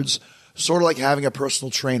pronouncing words, sort of like having a personal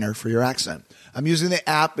trainer for your accent. I'm using the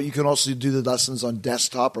app, but you can also do the lessons on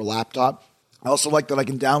desktop or laptop. I also like that I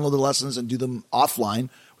can download the lessons and do them offline,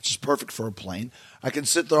 which is perfect for a plane. I can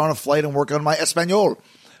sit there on a flight and work on my Espanol.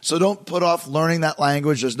 So don't put off learning that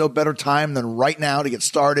language. There's no better time than right now to get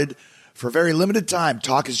started. For a very limited time,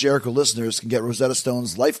 Talk is Jericho listeners can get Rosetta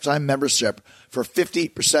Stone's lifetime membership for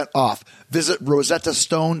 50% off. Visit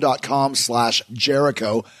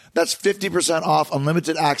rosettastone.com/Jericho. That's 50% off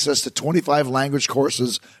unlimited access to 25 language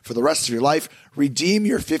courses for the rest of your life. Redeem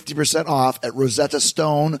your 50% off at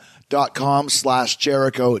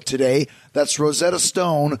rosettastone.com/Jericho today. That's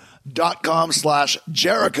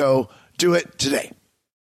rosettastone.com/Jericho. Do it today.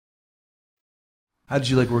 How did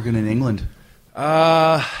you like working in England?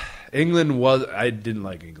 England was. I didn't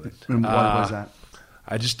like England. And why was that?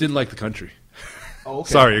 I just didn't like the country. Oh,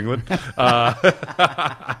 okay. Sorry, England. I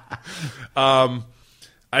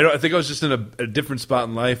think I was just in a different spot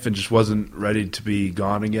in life and just wasn't ready to be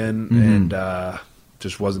gone again, and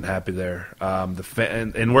just wasn't happy there. I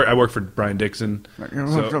work for Brian Dixon.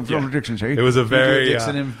 Dixon, hey? It was a very. Do a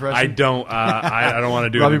Dixon impression? I don't. I don't want to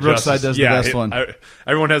do. Robbie it Brookside justice. does the best one.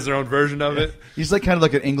 Everyone has their own version of it. He's like kind of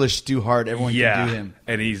like an English Stu Hart. Everyone can do him.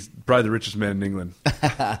 And he's probably the richest man in England,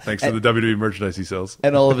 thanks to the WWE merchandise he sells.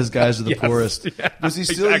 And all of his guys are the Yes, poorest. yeah, Was he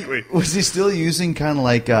still? exactly. Was he still using kind of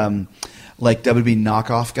like WWE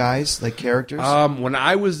knockoff guys, like characters? When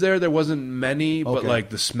I was there wasn't many, but Okay. like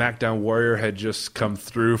the SmackDown Warrior had just come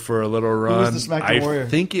through for a little run. was the SmackDown Warrior? I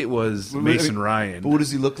think it was Mason Ryan. But what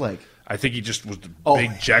does he look like? I think he just was the Oh.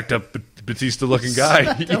 big, jacked up Batista-looking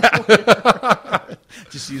guy.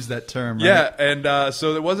 Just use that term. Right? Yeah, and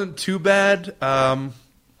so it wasn't too bad. I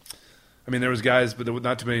mean, there was guys, but there were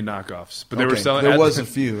not too many knockoffs. But they were Okay. selling. There was a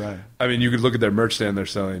few, right? I mean, you could look at their merch stand. They're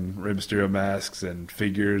selling Rey Mysterio masks and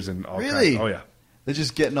figures and all Really? kinds. Oh yeah. They're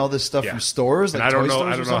just getting all this stuff Yeah. from stores, like And I don't toy know. stores I or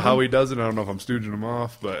don't know something? how he does it. I don't know if I'm stooging him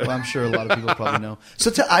off, but Well, I'm sure a lot of people probably know.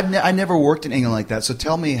 So I never worked in England like that. So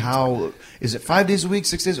tell me, how is it? 5 days a week,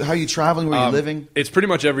 6 days? How are you traveling? Where are you living? It's pretty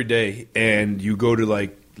much every day, and you go to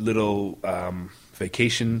like little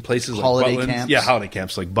vacation places, Holiday like Butlins. camps? Yeah, holiday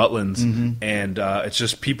camps like Butlins, and it's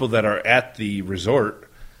just people that are at the resort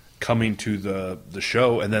coming to the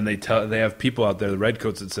show, and then they have people out there, the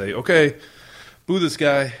redcoats, that say, "Okay, boo this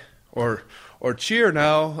guy," or cheer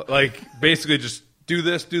now, like basically just do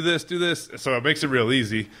this. So it makes it real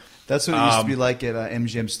easy. That's what it used to be like at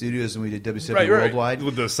MGM Studios when we did WCW Right, Worldwide.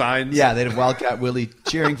 with the signs. Yeah, they'd have Wildcat Willie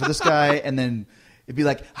cheering for this guy, and then it'd be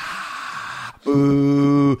like,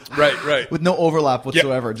 boo. Right. With no overlap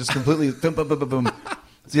whatsoever. Just completely boom, boom, boom, boom, boom.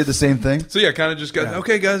 So you had the same thing? So yeah, kind of just got,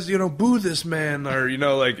 okay, guys, boo this man, or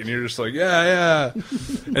like, and you're just like, yeah.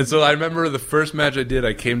 And so I remember the first match I did,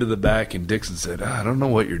 I came to the back, and Dixon said, I don't know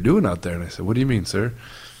what you're doing out there. And I said, what do you mean, sir?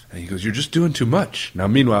 And he goes, you're just doing too much. Now,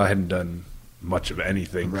 meanwhile, I hadn't done much of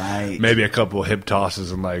anything. Right. Maybe a couple of hip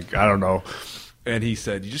tosses and like, I don't know. And he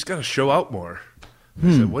said, you just got to show out more. I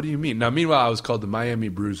said, what do you mean? Now, meanwhile, I was called the Miami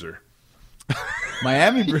Bruiser.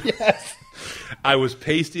 Miami. Yes. I was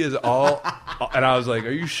pasty as all, and I was like,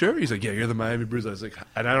 "Are you sure?" He's like, "Yeah, you're the Miami Bruiser." I was like,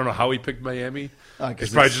 and I don't know how he picked Miami. 'Cause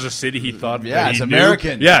It's probably just a city he thought. Yeah, that it's he knew.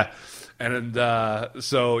 American. Yeah, and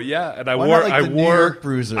so yeah, and I Why wore. not like the New York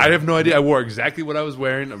Bruiser? I have no idea. I wore exactly what I was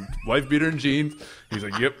wearing: a wife beater and jeans. He's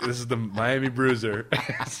like, "Yep, this is the Miami Bruiser."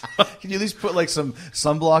 Can you at least put like some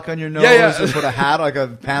sunblock on your nose? Yeah. Or put a hat, like a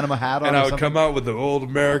Panama hat on? And or I would something? come out with the old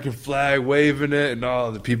American flag, waving it, and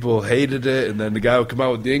all the people hated it. And then the guy would come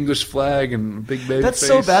out with the English flag and a big baby That's face.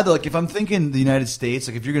 so bad though. Like if I'm thinking the United States,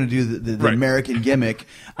 like if you're going to do the Right. American gimmick,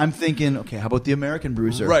 I'm thinking, okay, how about the American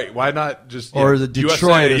Bruiser? Right? Why not just Or yeah, the Detroit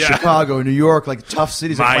USA, or yeah. Chicago or New York, like tough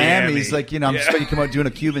cities like Miami. Miami's, like, I'm Yeah. expecting you to come out doing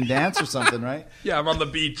a Cuban dance or something, right? Yeah, I'm on the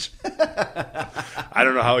beach. I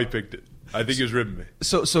don't know how he picked it. I think he was ribbing me.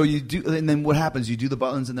 So you do, and then what happens? You do the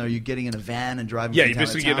Butlins, and then are you getting in a van and driving? Yeah, from you town to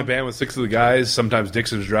basically get in a town? band with 6 of the guys. Sometimes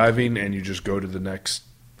Dixon's driving, and you just go to the next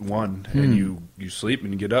one, and you sleep,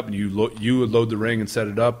 and you get up, and you would load the ring and set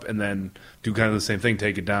it up, and then do kind of the same thing,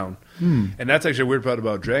 take it down. And that's actually a weird part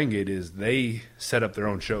about Dragon Gate is they set up their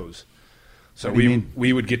own shows. So What do you mean?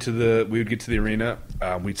 we would get to the arena,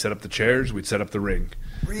 we'd set up the chairs, we'd set up the ring.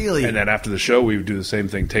 Really? And then after the show, we would do the same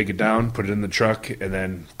thing: take it down, put it in the truck, and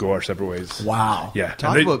then go our separate ways. Wow. Yeah.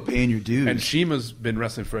 Talk And they- about paying your dues. And Shima's been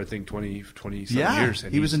wrestling for I think 27 Yeah, years.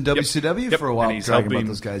 And he was he's- in WCW for a while, And he's talking about helping,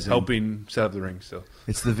 those guys in. helping set up the ring. So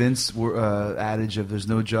It's the Vince adage of there's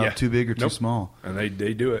no job yeah. too big or too Nope. small. and they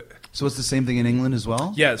do it. So it's the same thing in England as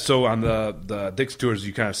well? Yeah, so on the Dick's tours,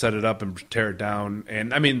 you kind of set it up and tear it down.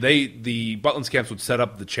 And I mean, the Butlins camps would set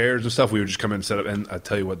up the chairs and stuff. We would just come in and set up. And I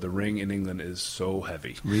tell you what, the ring in England is so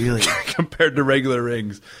heavy. Really? Compared to regular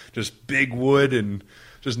rings. Just big wood and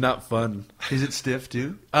just not fun. Is it stiff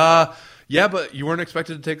too? Yeah, but you weren't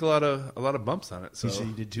expected to take a lot of bumps on it. So You said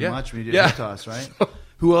you did too yeah. much when you did Yeah. hip toss, right?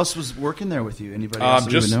 Who else was working there with you? Anybody else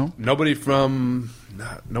that you would Just know? nobody from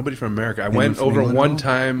America. I Anyone went from over England, one though?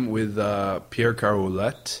 time with Pierre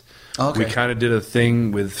Caroulet. Okay. We kind of did a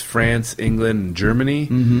thing with France, England, and Germany,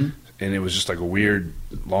 and it was just like a weird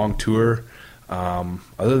long tour.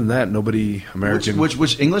 Other than that, nobody American.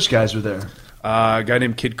 Which English guys were there? A guy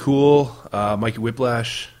named Kid Cool, Mikey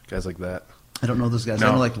Whiplash, guys like that. I don't know those guys. No.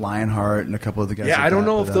 I know like Lionheart and a couple of the guys. Yeah, like I don't that,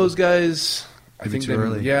 know but, if those guys. I maybe think too they,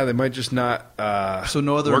 early. yeah, they might just not So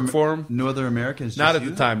no other work for them. No other Americans. Not just at you?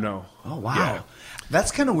 the time, no. Oh wow, Yeah.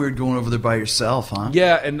 that's kind of weird going over there by yourself, huh?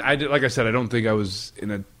 Yeah, and I did, like I said, I don't think I was in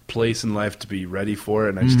a place in life to be ready for it,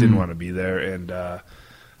 and I just didn't want to be there. And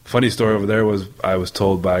funny story over there was I was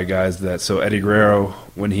told by guys that Eddie Guerrero,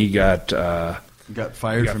 when he got Got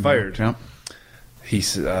fired. He got from fired. Yep. he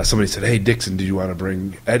somebody said, "Hey Dixon, do you want to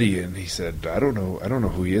bring Eddie?" And he said, "I don't know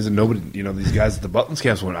who he is." And nobody, these guys at the Butlins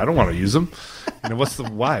camps went, "I don't want to use him." What's the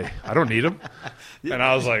why? I don't need him. And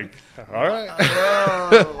I was like, all right.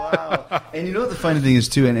 Oh, wow. And you know what the funny thing is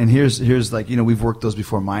too, and here's like, we've worked those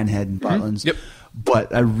before, Minehead and Butlins. Yep.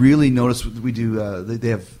 But I really noticed we do. They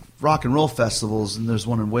have rock and roll festivals, and there's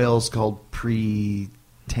one in Wales called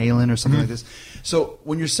Pre-Talon or something like this. So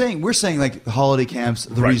when we're saying like the holiday camps,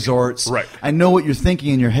 the Right. resorts, Right. I know what you're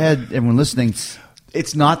thinking in your head. Everyone listening,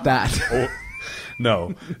 it's not that.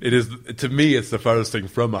 No, it is. To me, it's the farthest thing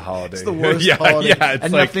from a holiday. It's the worst yeah, holiday. Yeah, it's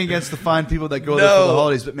and like, nothing against the fine people that go there for the No.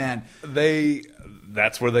 holidays, but man,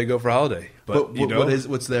 that's where they go for holiday. But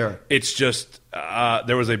what's there? It's just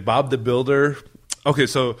there was a Bob the Builder. Okay,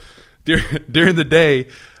 so during the day,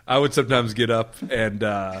 I would sometimes get up and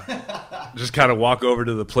just kind of walk over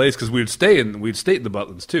to the place because we'd stay in the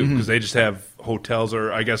Butlins too because they just have hotels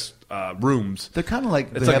or I guess rooms. They're kind of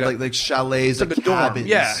like It's they like have like chalets, It's like like a dorm.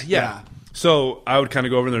 cabins. Yeah. So I would kind of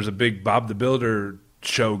go over and there's a big Bob the Builder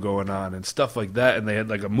show going on and stuff like that, and they had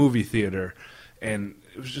like a movie theater, and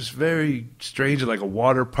it was just very strange, and like a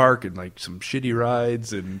water park and like some shitty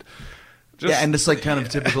rides and just, And it's like kind of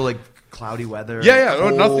typical like cloudy weather. yeah, oh,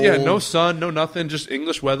 nothing, yeah, cold. no sun, no nothing, just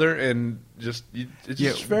English weather, and just it's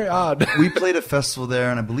just very odd. We played a festival there,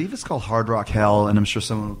 and I believe it's called Hard Rock Hell, and I'm sure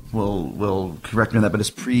someone will correct me on that, but it's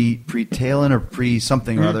pre-Talon or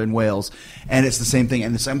pre-something or other in Wales, and it's the same thing.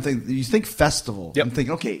 And the same thing, you think festival. Yep. I'm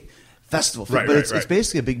thinking, okay, festival. Right, but right, it's right.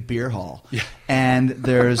 basically a big beer hall. Yeah. And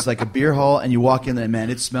there's like a beer hall, and you walk in there, and man,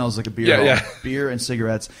 it smells like a beer Yeah, hall. yeah. Beer and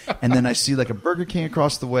cigarettes. And then I see like a Burger King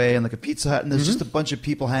across the way and like a Pizza Hut, and there's Mm-hmm. just a bunch of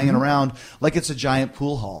people hanging around like it's a giant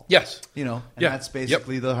pool hall. Yes. And Yeah. that's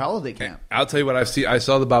basically the holiday camp. I'll tell you what I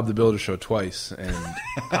saw the Bob the Builder show twice, and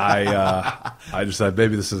I decided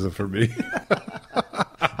maybe this isn't for me.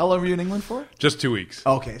 How long were you in England for? Just 2 weeks.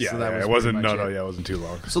 Okay, yeah, so that was it wasn't. pretty much No, it. it wasn't too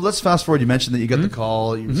long. So let's fast forward. You mentioned that you got Mm-hmm. the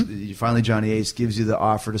call. You finally, Johnny Ace gives you the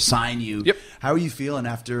offer to sign you. Yep. How are you feeling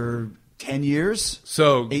after 10 years?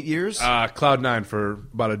 So 8 years? Cloud 9 for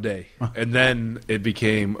about a day, and then it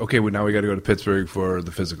became okay. Well, now we got to go to Pittsburgh for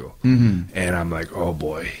the physical, and I'm like, oh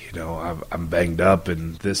boy, I'm banged up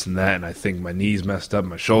and this and that, and I think my knees messed up,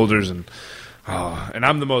 my shoulders, and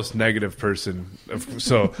I'm the most negative person.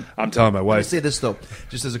 So I'm telling my I wife, say this though,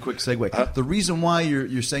 just as a quick segue. The reason why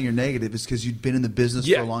you're saying you're negative is because you've been in the business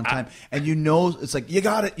Yeah, for a long time, and you know it's like you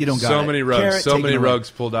got it, you don't got so it. many rugs, Carrot so taken many away.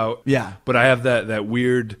 rugs pulled out. Yeah. but I have that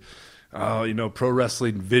weird, pro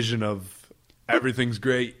wrestling vision of everything's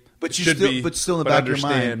great. But you should still, be, but still in the but back of your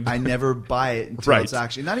understand. mind, I never buy it until Right. it's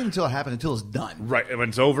actually not even until it happened, until it's done. Right, and when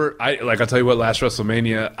it's over, I'll tell you what. Last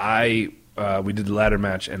WrestleMania, we did the ladder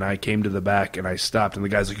match, and I came to the back, and I stopped, and the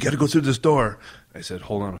guy's like, "You got to go through this door." I said,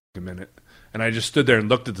 "Hold on a minute," and I just stood there and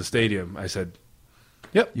looked at the stadium. I said,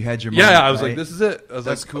 "Yep, You had your yeah." moment, I was right? like, "This is it." I was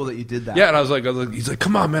That's like, cool that you did that. Yeah, and I was like, he's like,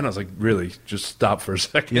 "Come on, man." I was like, "Really? Just stop for a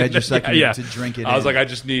second." You had your second yeah. to drink it I was in. like, "I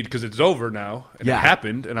just need because it's over now," and Yeah. it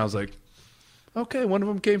happened, and I was like, "Okay, one of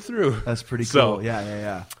them came through." That's pretty cool. So,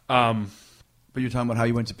 Yeah. Um, But you're talking about how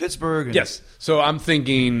you went to Pittsburgh. And Yes. So I'm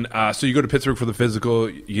thinking, so you go to Pittsburgh for the physical,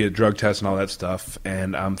 you get a drug test and all that stuff,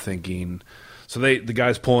 and I'm thinking, so the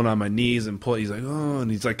guy's pulling on my knees and he's like, oh, and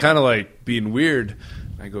he's like kind of like being weird.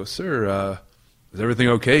 I go, sir, is everything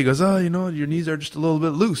okay? He goes, oh, your knees are just a little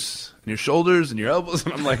bit loose, and your shoulders and your elbows,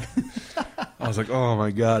 and I'm like, I was like, oh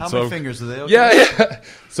my God. How so many fingers are they? Okay? Yeah.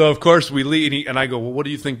 So of course we leave, and I go, well, what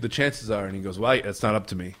do you think the chances are? And he goes, well, it's not up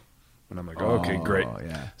to me. And I'm like, okay, great.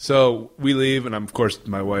 yeah. So we leave, and of course,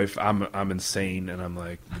 my wife, I'm insane, and I'm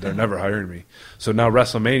like, they're never hiring me. So now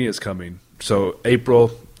WrestleMania is coming. So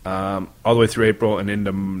April, all the way through April and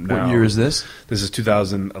into now. What year is this? This is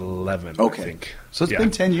 2011, I think. So it's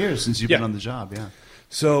been 10 years since you've been on the job, yeah.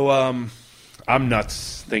 So I'm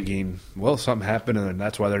nuts thinking, well, something happened, and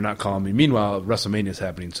that's why they're not calling me. Meanwhile, WrestleMania is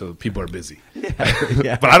happening, so people are busy.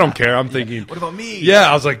 Yeah. But I don't care. I'm thinking, What about me? Yeah,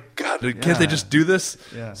 I was like, God, can't they just do this?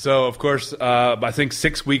 Yeah. So, of course, I think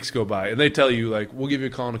 6 weeks go by, and they tell you, like, we'll give you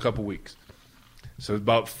a call in a couple weeks. So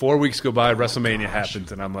about 4 weeks go by, WrestleMania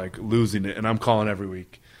happens, and I'm, like, losing it, and I'm calling every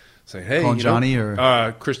week. Saying, hey, Calling Johnny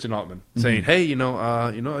or Christian Altman, saying, hey,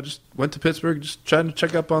 I just went to Pittsburgh, just trying to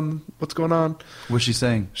check up on what's going on. What's she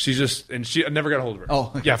saying? I never got a hold of her.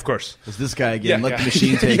 Oh. Yeah, of course. It's this guy again. Yeah, Let the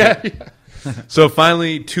machine take it. Yeah. So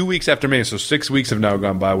finally, 2 weeks after May, so 6 weeks have now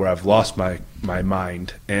gone by where I've lost my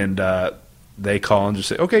mind, and they call and just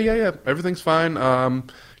say, okay, yeah, everything's fine.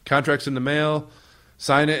 Contract's in the mail.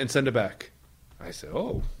 Sign it and send it back. I said,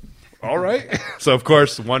 oh. All right. So, of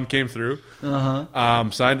course, one came through.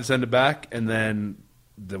 Signed it, send it back. And then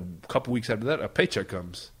the couple weeks after that, a paycheck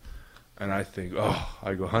comes. And I think,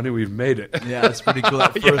 I go, honey, we've made it. Yeah, that's pretty cool.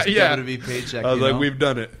 That first Yeah. WWE paycheck. I was like, we've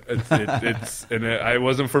done it. It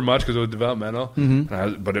wasn't for much because it was developmental.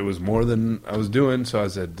 But it was more than I was doing. So I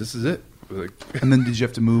said, this is it. And then did you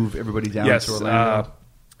have to move everybody down to Orlando?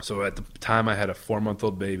 So at the time, I had a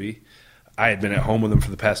 4-month-old baby. I had been at home with him for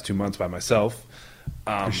the past 2 months by myself.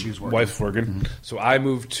 She was working. Wife's working. So I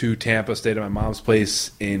moved to Tampa, stayed at my mom's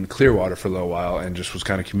place in Clearwater for a little while, and just was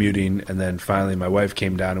kind of commuting. And then finally my wife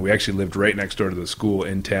came down, and we actually lived right next door to the school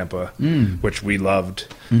in Tampa, which we loved.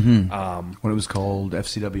 When it was called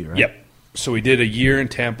FCW, right? Yep. So we did a year in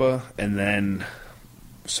Tampa, and then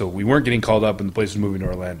so we weren't getting called up, and the place was moving to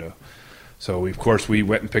Orlando. So we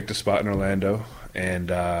went and picked a spot in Orlando,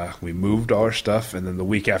 and we moved all our stuff. And then the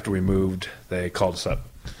week after we moved, they called us up.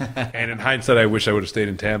 And in hindsight, I wish I would have stayed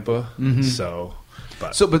in Tampa.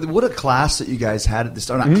 But what a class that you guys had at the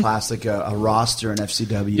start. Not class, like a roster in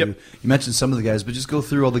FCW. Yep. You mentioned some of the guys, but just go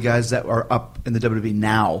through all the guys that are up in the WWE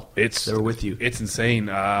now that are with you. It's insane.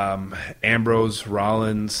 Ambrose,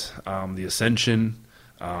 Rollins, The Ascension,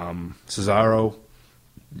 Cesaro.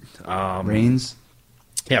 Reigns.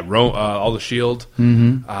 Yeah, all the Shield.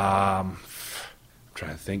 I'm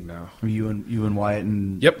trying to think now. You and Wyatt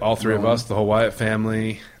and Yep, all three of Roman. us, the whole Wyatt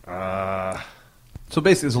family. So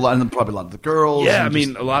basically, there's a lot, and probably a lot of the girls. Yeah, I and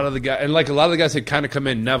mean, a lot of the guys, and like a lot of the guys had kind of come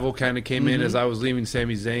in. Neville kind of came in as I was leaving.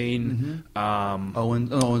 Sami Zayn,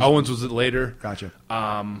 Owens was it later. Gotcha.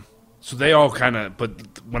 So they all kind of, but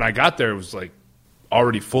when I got there, it was like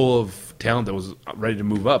already full of talent that was ready to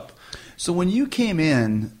move up. So when you came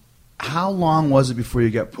in, how long was it before you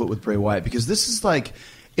got put with Bray Wyatt? Because this is like,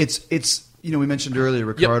 it's we mentioned earlier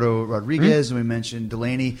Ricardo Rodriguez, and we mentioned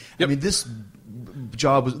Delaney. Yep. I mean, this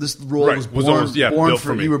role Right. was Was born, almost, born built for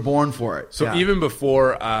for me. you were born for it. So Yeah. even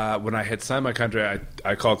before when I had signed my contract,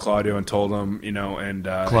 I called Claudio and told him, and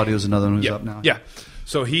Claudio's another one who's yeah, up now. Yeah.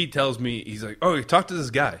 So he tells me, he's like, oh, talk to this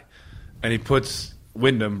guy. And he puts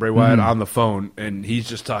Wyndham, Bray Wyatt, on the phone, and he's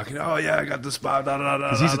just talking, oh, yeah, I got this spot, da, da, da,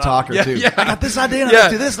 Because he's a da, talker, yeah, too. Yeah. I got this idea, and Yeah.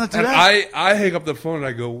 let's do this, let's do And that. I hang up the phone, and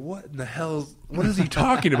I go, what in the hell, what is he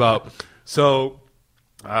talking about? So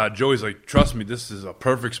Joey's like, trust me, this is a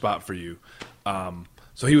perfect spot for you.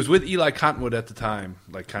 So he was with Eli Cottonwood at the time,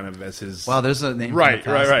 like kind of as his... Wow, there's a name. Right,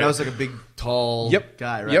 from the past. right. That was like a big, tall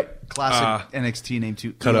guy, right? Yep. Classic NXT name,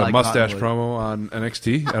 too. Cut Eli a mustache Cottonwood. promo on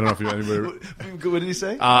NXT. I don't know if anybody... What did he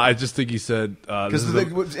say? I just think he said... Because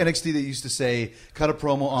NXT, they used to say, cut a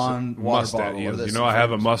promo on water mustache. bottle. He or goes, this. I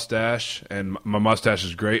have a mustache, and my mustache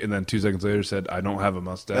is great. And then 2 seconds later said, I don't have a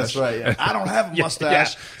mustache. That's right. Yeah. I don't have a Yeah,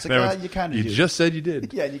 mustache. yeah. It's like, And you kind of You do. just said you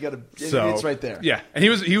did. Yeah, you got to. So, It's right there. Yeah, and he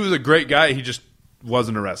was a great guy. He just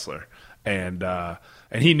wasn't a wrestler, and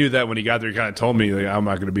he knew that when he got there. He kind of told me, like, I'm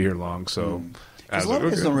not going to be here long. So, I Because was a lot like, of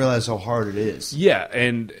guys okay. don't realize how hard it is. Yeah,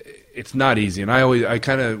 and it's not easy. And I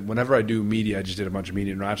kind of, whenever I do media, I just did a bunch of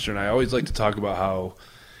media in Rochester, and I always like to talk about how,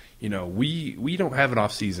 we don't have an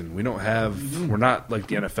off season. We don't have. We're not like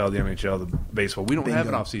the NFL, the NHL, the baseball. We don't have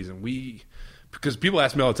an off season. Because people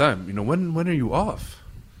ask me all the time, when are you off?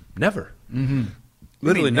 Never. Mm-hmm.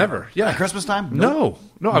 Literally never. Yeah. At Christmas time? No,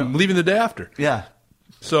 I'm leaving the day after. Yeah.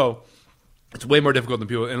 So it's way more difficult than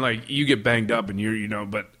people. And like you get banged up,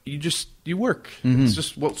 and but you work. It's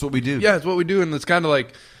just It's what we do. Yeah, it's what we do, and it's kind of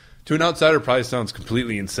like to an outsider, it probably sounds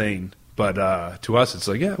completely insane, but to us, it's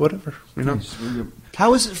like whatever.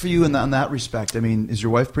 How is it for you in that respect? I mean, is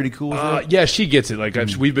your wife pretty cool with it? Yeah, she gets it. Like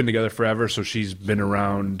we've been together forever, so she's been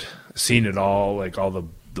around, seen it all, like all the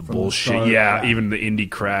the From bullshit. the start, yeah, yeah. even the indie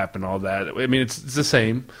crap and all that. I mean, it's the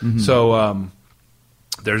same. Mm-hmm. So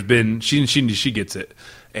there's been she gets it,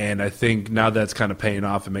 and I think now that's kind of paying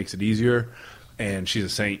off. It makes it easier, and she's a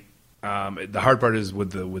saint. The hard part is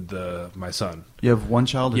with my son. You have one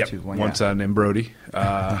child or Yep, two? one son named Brody.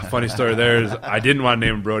 Funny story there is I didn't want to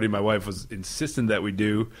name him Brody. My wife was insistent that we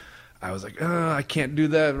do. I was like, I can't do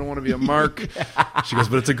that. I don't want to be a Mark. She goes,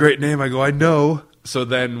 but it's a great name. I go, I know. So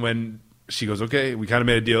then when she goes, okay, we kind of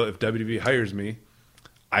made a deal. If WWE hires me,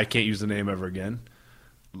 I can't use the name ever again.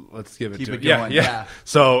 Let's give it Keep to it him. going, Yeah. yeah.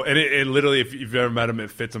 So, and it literally, if you've ever met him, it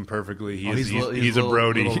fits him perfectly. He's a little-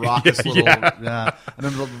 Brody. Little raucous little, yeah. yeah. I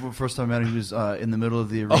remember the first time I met him, he was in the middle of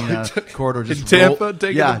the arena corridor, just in Tampa,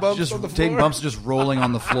 taking yeah, the bumps just on the taking floor? bumps, just rolling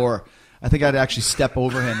on the floor. I think I'd actually step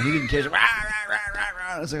over him. He didn't care. Rah, rah, rah, rah,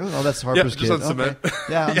 rah. I was like, oh, that's Harper's just kid. on cement. Okay.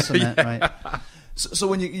 Yeah, on cement, right. So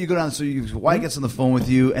when you go down, so Wyatt gets on the phone with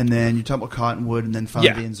you, and then you talk about Cottonwood, and then finally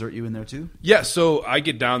Yeah. they insert you in there too? Yeah, so I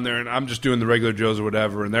get down there and I'm just doing the regular Joes or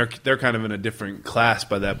whatever, and they're kind of in a different class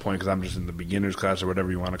by that point because I'm just in the beginners class or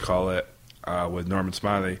whatever you want to call it with Norman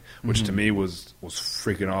Smiley, which to me was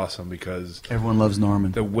freaking awesome because Everyone loves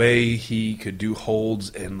Norman. the way he could do holds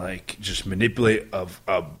and like just manipulate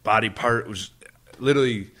a body part was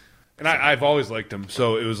literally. And I've always liked him,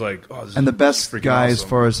 so it was like, oh, this And the is best freaking guy as awesome.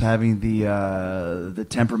 far as having the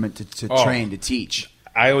temperament to Oh. train, to teach.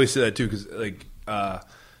 I always say that too because like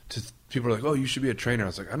people are like, oh, you should be a trainer. I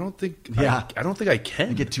was like, I don't think Yeah. I don't think I can.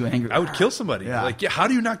 You get too angry. I would kill somebody. Yeah. Like, yeah, how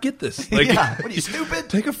do you not get this? Like, Yeah. What are you, stupid?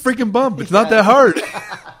 Take a freaking bump. It's not that hard.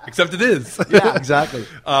 Except it is. Yeah, exactly.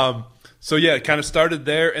 So yeah, it kind of started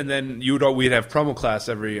there, and then we'd have promo class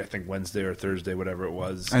every, I think, Wednesday or Thursday, whatever it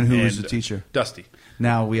was. And who was the teacher? Dusty.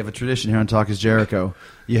 Now we have a tradition here on Talk is Jericho.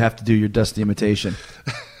 You have to do your Dusty imitation.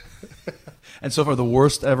 And so far, the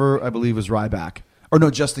worst ever, I believe, was Ryback. Or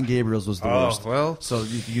no, Justin Gabriel's was the worst. well. So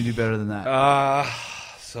you do better than that.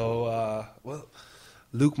 Well,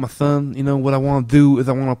 Luke, my son, you know what I want to do is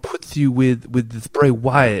I want to put you with this Bray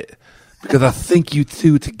Wyatt because I think you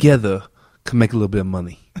two together can make a little bit of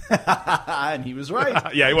money. And he was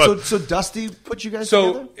right. Yeah, he was. So Dusty put you guys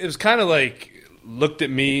So together? it was kind of like looked at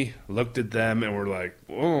me, looked at them, and we're like,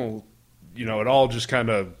 oh, you know, it all just kind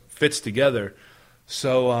of fits together.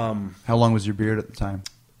 So How long was your beard at the time?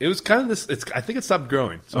 it was kind of this. I think it stopped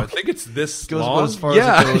growing. So I think it's this Goes long. about as far as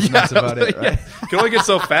it goes, and that's about it, right? Yeah. Can only get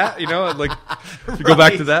so fat, you know. Like if you go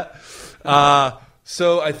back to that.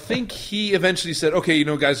 So I think he eventually said, "Okay, you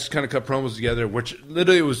know, guys, just kind of cut promos together." Which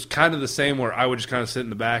literally it was kind of the same, where I would just kind of sit in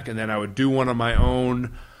the back, and then I would do one on my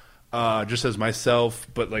own, just as myself,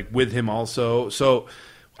 but like with him also. So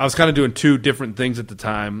I was kind of doing two different things at the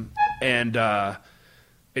time, and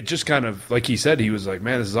it just kind of, like he said, he was like,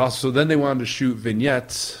 "Man, this is awesome." So then they wanted to shoot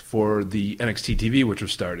vignettes for the NXT TV, which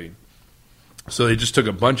was starting. So they just took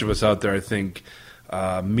a bunch of us out there. I think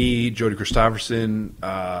me, Jody Christopherson,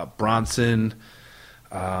 Bronson.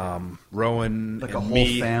 Rowan, Like and a whole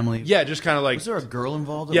me. family? Yeah, just kind of like Was there a girl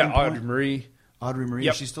involved at yeah, one point? Audrey Marie. Audrey Marie?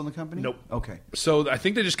 Yep. Is she still in the company? Nope. Okay. So I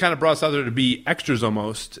think they just kind of brought us out there to be extras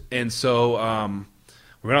almost, and so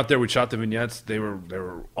we went out there. We shot the vignettes. They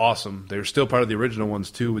were awesome. They were still part of the original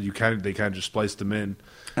ones too. But they kind of just spliced them in.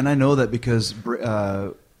 And I know that because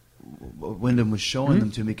Wyndham was showing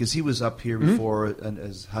them to me because he was up here before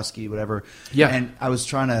as Husky, whatever. Yeah. And I was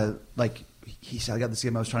trying to, like, he said, I got this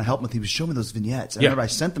game I was trying to help him with. He was showing me those vignettes. I Yeah. remember I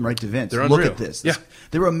sent them right to Vince. They're Look unreal. at this. Yeah.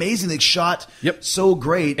 They were amazing. They shot Yep. so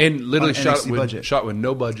great. And literally on shot NXT with budget.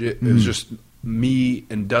 no budget. It was just me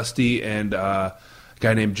and Dusty and a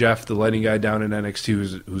guy named Jeff, the lighting guy down in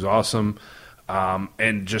NXT, who's awesome.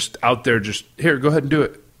 And just out there, just here, go ahead and do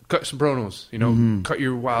it. Cut some promos, you know, cut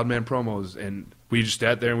your Wild Man promos, and we just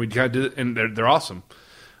sat there and we kind of did it, and they're awesome.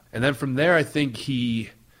 And then from there, I think we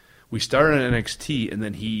started in NXT, and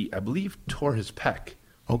then I believe, tore his pec.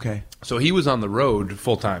 Okay. So he was on the road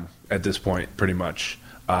full time at this point, pretty much.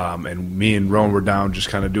 And me and Rowan were down just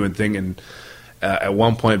kind of doing thing. And at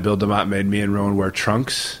one point, Bill DeMott made me and Rowan wear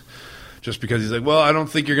trunks just because he's like, well, I don't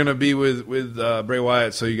think you're going to be with Bray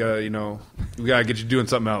Wyatt, so we got to get you doing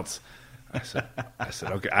something else. I said,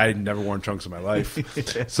 okay. I had never worn trunks in my life.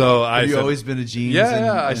 So I Have you said, always been a jeans? yeah, and-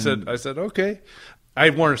 yeah. and- I said, okay. I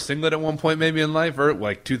had worn a singlet at one point maybe in life, or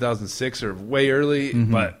like 2006 or way early,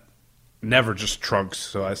 but never just trunks.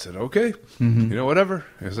 So I said, okay, you know, whatever.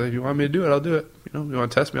 I said, if you want me to do it, I'll do it. You know, you want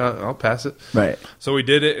to test me, I'll pass it. Right. So we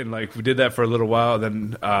did it, and like we did that for a little while.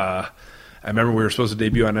 Then I remember we were supposed to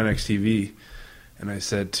debut on NXT, and I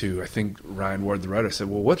said to, I think, Ryan Ward, the writer, I said,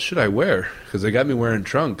 well, what should I wear? Because they got me wearing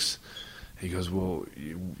trunks. He goes, well,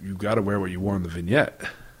 you got to wear what you wore in the vignette.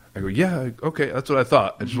 I go, yeah, okay, that's what I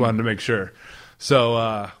thought. I just wanted to make sure.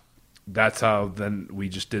 So that's how then we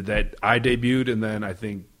just did that. I debuted, and then I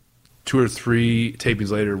think 2 or 3 tapings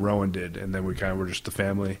later, Rowan did, and then we kind of were just the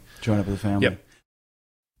family. Join up with the family. Yep.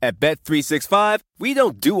 At Bet365, we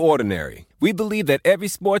don't do ordinary. We believe that every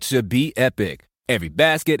sport should be epic. Every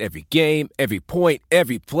basket, every game, every point,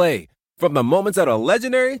 every play. From the moments that are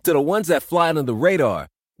legendary to the ones that fly under the radar.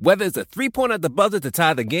 Whether it's a 3-pointer at the buzzer to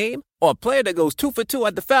tie the game or a player that goes 2 for 2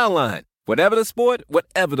 at the foul line. Whatever the sport,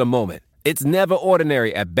 whatever the moment. It's never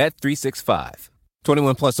ordinary at Bet365.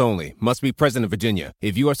 21 plus only. Must be present in Virginia.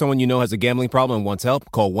 If you or someone you know has a gambling problem and wants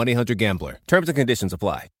help, call 1-800-GAMBLER. Terms and conditions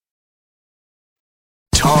apply.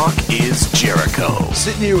 Talk is Jericho.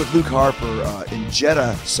 Sitting here with Luke Harper in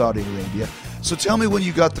Jeddah, Saudi Arabia. So tell me when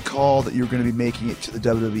you got the call that you were going to be making it to the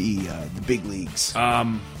WWE, the big leagues.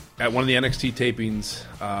 At one of the NXT tapings,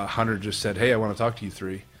 Hunter just said, "Hey, I want to talk to you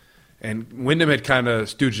 3." And Wyndham had kind of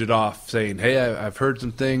stooged it off, saying, "Hey, I've heard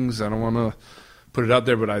some things. I don't want to put it out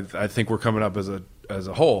there, but I think we're coming up as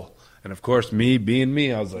a whole." And of course, me being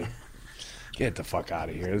me, I was like, "Get the fuck out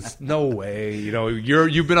of here! There's no way. You know,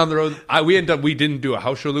 you've been on the road. We didn't do a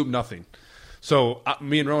house show loop, nothing. So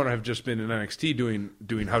me and Rowan have just been in NXT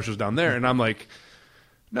doing house shows down there, and I'm like."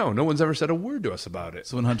 No one's ever said a word to us about it.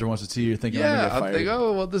 So when Hunter wants to see you, you're thinking, yeah, I'm I think,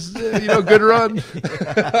 oh, well, this is it, good run.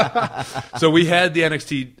 So we had the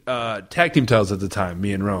NXT tag team titles at the time,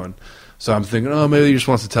 me and Rowan. So I'm thinking, oh, maybe he just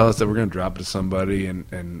wants to tell us that we're going to drop it to somebody.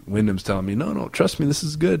 And Wyndham's telling me, no, trust me, this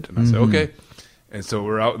is good. And I said, okay. And so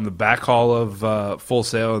we're out in the back hall of Full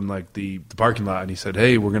Sail in like the parking lot. And he said,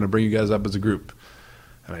 hey, we're going to bring you guys up as a group.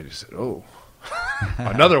 And I just said, oh.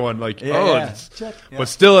 Another one, like, Check. Yeah. But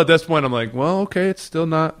still at this point, I'm like, well, okay, it's still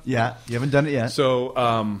not. Yeah, you haven't done it yet. So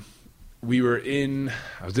I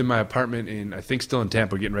was in my apartment I think still in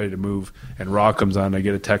Tampa, getting ready to move, and Raw comes on. I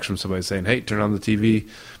get a text from somebody saying, hey, turn on the TV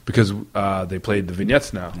because they played the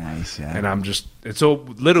vignettes now. Nice, yeah. And so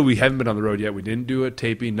literally we haven't been on the road yet. We didn't do a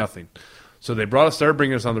taping, nothing. So they started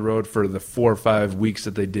bringing us on the road for the 4 or 5 weeks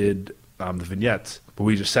that they did the vignettes, but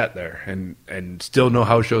we just sat there and still no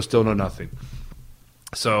house show, still no nothing.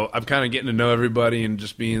 So I'm kind of getting to know everybody and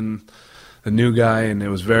just being the new guy, and it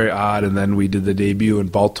was very odd. And then we did the debut in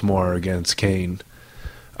Baltimore against Kane.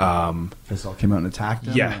 This all came out and attacked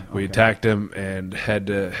him? Yeah, we attacked him and had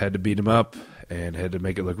to beat him up and had to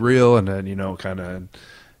make it look real. And then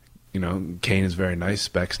Kane is very nice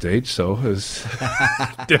backstage, so it was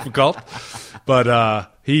difficult. But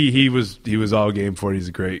he was all game for it. He's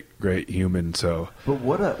a great human. So, but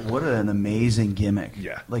what an amazing gimmick!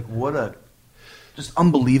 Yeah, like just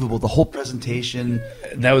unbelievable. The whole presentation.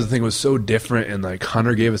 That was the thing. It was so different, and like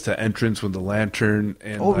Hunter gave us the entrance with the lantern.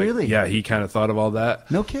 And really? Yeah, he kind of thought of all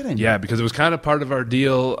that. No kidding. Yeah, because it was kind of part of our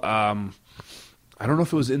deal. I don't know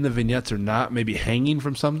if it was in the vignettes or not. Maybe hanging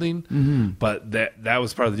from something, but that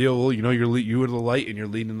was part of the deal. Well, you were the light, and you're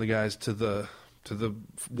leading the guys to the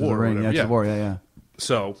war. The ring, to the war. Yeah.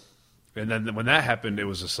 So, and then when that happened, it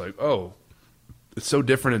was just like, oh, it's so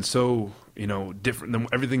different and so different than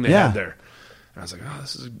everything they had there. And I was like, oh,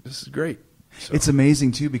 this is great. So. It's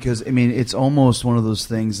amazing too because it's almost one of those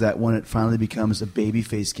things that when it finally becomes a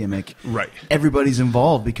babyface gimmick, right? Everybody's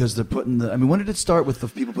involved because they're putting when did it start with the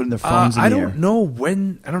people putting their phones in the air? I don't know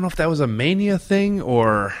when. I don't know if that was a Mania thing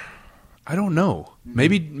or I don't know.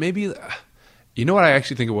 Maybe. You know what I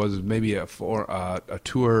actually think it was? Maybe a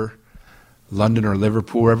tour, London or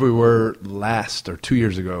Liverpool, wherever we were last or 2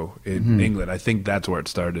 years ago in England. I think that's where it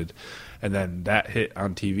started. And then that hit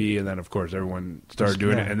on TV, and then of course everyone started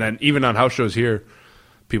doing it. And then even on house shows here,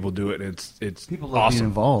 people do it. And it's people love awesome. being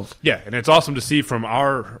involved. Yeah, and it's awesome to see from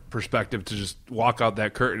our perspective to just walk out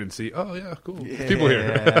that curtain and see, oh yeah, cool, there's people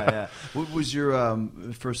here. Yeah. What was your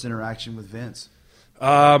first interaction with Vince?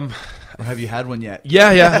 Or have you had one yet?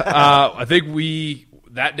 Yeah. I think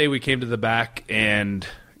that day we came to the back and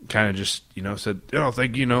kind of just said,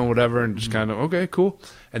 thank you, whatever, and just kind of okay, cool.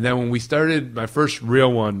 And then when we started, my first real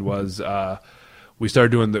one was we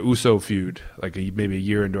started doing the Uso feud like maybe a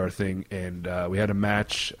year into our thing, and we had a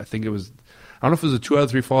match. I think it was, I don't know if it was a 2 out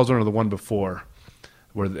of 3 falls one or the one before,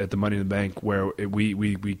 where at the Money in the Bank where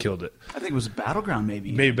we killed it. I think it was Battleground,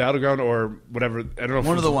 maybe Battleground or whatever. I don't know.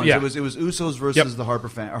 One of the ones. Yeah. It was Usos versus the Harper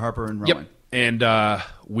and Rowan. Yep. And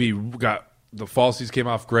we got. The falsies came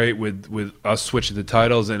off great with us switching the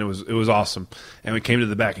titles, and it was awesome. And we came to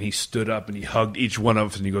the back, and he stood up and he hugged each one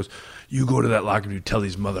of us, and he goes, "You go to that locker room, you tell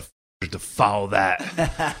these motherfuckers to foul that."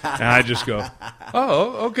 And I just go,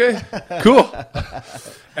 "Oh, okay, cool."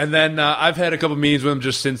 And then I've had a couple meetings with him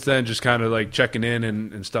just since then, just kind of like checking in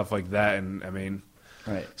and stuff like that. And I mean,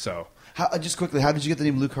 right. So just quickly, how did you get the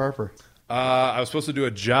name Luke Harper? I was supposed to do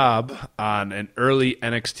a job on an early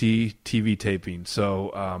NXT TV taping.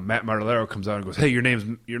 So Matt Martellero comes out and goes, "Hey, your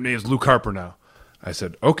name's Luke Harper now." I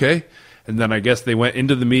said, "Okay." And then I guess they went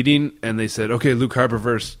into the meeting and they said, "Okay, Luke Harper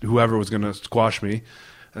versus whoever was going to squash me."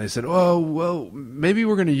 And they said, "Oh, well, maybe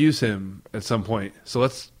we're going to use him at some point. So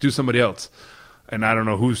let's do somebody else." And I don't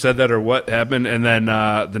know who said that or what happened. And then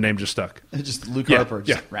the name just stuck. Just Luke Harper,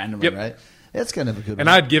 just randomly, Yep. right? That's kind of a good one. And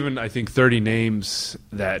I'd given, I think, 30 names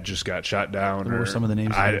that just got shot down. What were some of the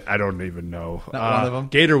names? I don't even know. Not one of them?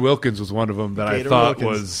 Gator Wilkins was one of them that Gator I thought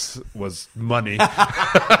Wilkins. was money.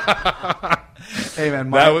 Hey,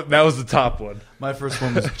 man, that was the top one. my first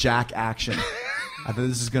one was Jack Action. I thought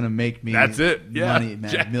this is going to make me That's it. Yeah. money,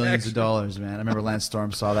 man, Jack millions Action. of dollars, man. I remember Lance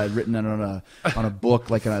Storm saw that written on a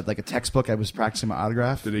book, like a textbook. I was practicing my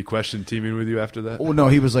autograph. Did he question teaming with you after that? Oh no,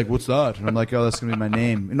 he was like, "What's that?" And I'm like, "Oh, that's gonna be my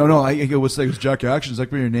name." No, I go, "What's that?" It's Jack Action. Is that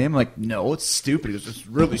gonna be your name? I'm like, "No, it's stupid. It's just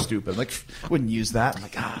really stupid." I'm like, I wouldn't use that. I'm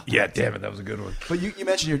like, Yeah, damn it. That was a good one. But you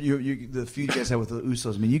mentioned the feud you guys had with the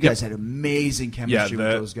Usos. I mean, you guys had amazing chemistry with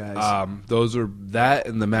those guys. Those were that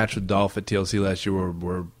and the match with Dolph at TLC last year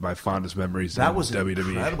were my fondest memories. That in was an WWE.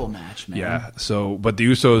 incredible match, man. Yeah. So, but the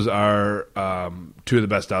Usos are two of the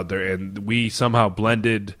best out there, and we somehow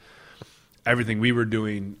blended everything we were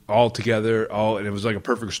doing all together. And it was like a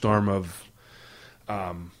perfect storm of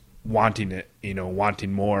wanting it,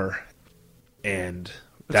 wanting more, and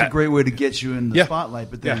That's a great way to get you in the Yeah. spotlight.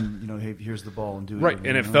 But then hey, here's the ball and do it. right.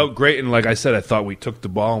 And it felt great. And like I said, I thought we took the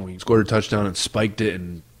ball and we scored a touchdown and spiked it,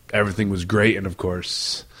 and everything was great. And of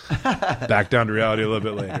course, back down to reality a little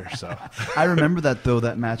bit later. So I remember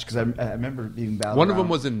that match because I remember being Battleground. one of them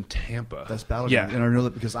was in Tampa. That's Battleground. Yeah. And I know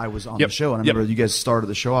that because I was on Yep. the show, and I Yep. remember you guys started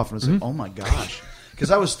the show off, and I was like, oh my gosh. Because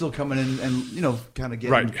I was still coming in and, kind of getting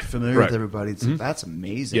Right. familiar Right. with everybody. It's like, that's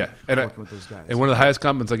amazing. Yeah, and working with those guys. And one of the highest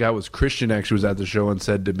compliments I got was Christian actually was at the show and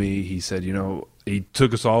said to me, he said, he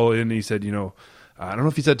took us all in. And he said, I don't know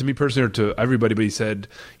if he said to me personally or to everybody, but he said,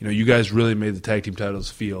 you guys really made the tag team titles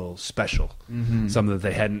feel special, something that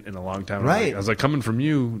they hadn't in a long time. Right. I was like, coming from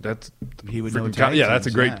you, that's He would know freaking tag yeah, that's a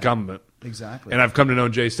teams, great yeah. compliment. Exactly. And I've come to know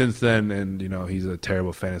Jay since then, and he's a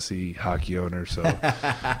terrible fantasy hockey owner, so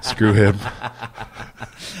screw him.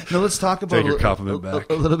 No, let's talk about Take your compliment back.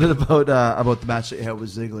 a little bit about the match that you had with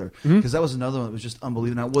Ziggler, because that was another one that was just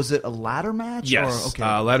unbelievable. Now, was it a ladder match? Yes, Or, okay.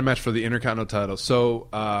 ladder match for the Intercontinental title. So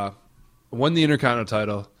won the Intercontinental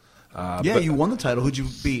title. But you won the title. Who'd you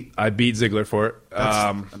beat? I beat Ziggler for it.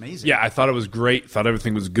 That's amazing. Yeah, I thought it was great. Thought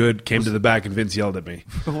everything was good. Came to the back and Vince yelled at me.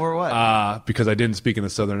 For what? Because I didn't speak in a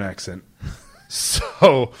Southern accent.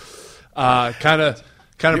 So, kind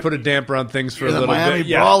of put a damper on things for a You're the little Miami bit.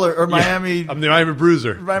 Yeah. Brawler or Yeah. Miami. I'm the Miami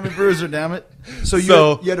Bruiser. Miami Bruiser, damn it. So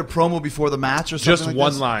you had a promo before the match or something Just like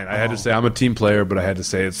one this? line. I had Oh. to say I'm a team player, but I had to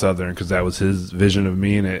say it's Southern because that was his vision of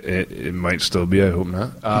me, and it might still be. I hope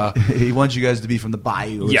not. He wants you guys to be from the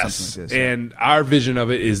Bayou or Yes, something like this. and our vision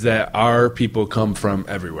of it is that our people come from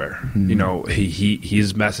everywhere.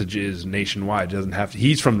 His message is nationwide. It doesn't have to.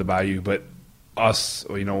 He's from the Bayou, but us,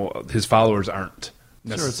 his followers aren't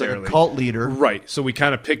Sure, it's necessarily like a cult leader. right? So we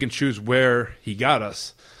kind of pick and choose where he got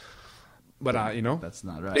us. But That's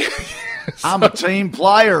not right. I'm a team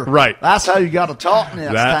player. Right. That's how you got to talk next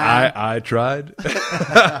time. that I tried.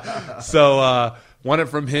 So won it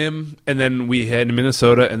from him, and then we had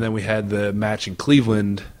Minnesota, and then we had the match in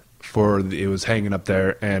Cleveland it was hanging up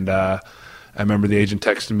there, and I remember the agent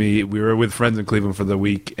texted me. We were with friends in Cleveland for the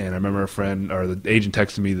week, and I remember the agent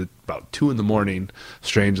texted me about 2 a.m,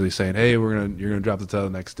 strangely saying, "Hey, you're gonna drop the title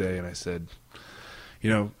the next day," and I said,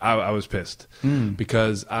 I was pissed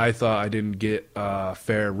because I thought I didn't get a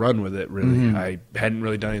fair run with it. Really, I hadn't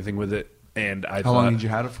really done anything with it, and I How thought, long did you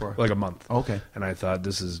have it for? like a month. Okay. And I thought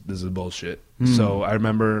this is bullshit. So I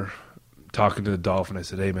remember talking to the Dolph, and I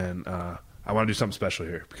said, "Hey man, I want to do something special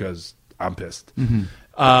here because I'm pissed." And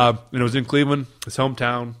it was in Cleveland, his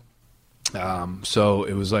hometown. So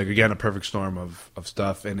it was like again a perfect storm of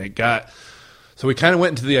stuff, and so we kind of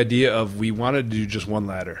went into the idea of we wanted to do just one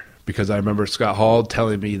ladder because I remember Scott Hall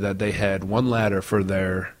telling me that they had one ladder for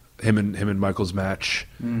him and Michael's match,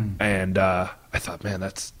 and I thought, man,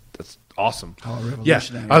 that's awesome. How Yeah,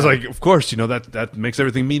 revolutionary. I was like, of course, that makes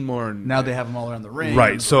everything mean more. And, Now they have them all around the ring.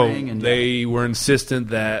 right. the So ring, and they were insistent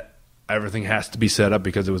that everything has to be set up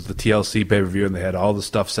because it was the TLC pay-per-view and they had all the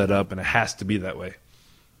stuff set up and it has to be that way.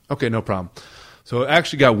 Okay, no problem. So it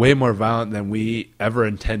actually got way more violent than we ever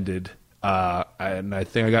intended. And I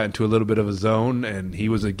think I got into a little bit of a zone and he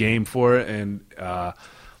was a game for it. And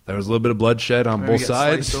there was a little bit of bloodshed on Remember both you got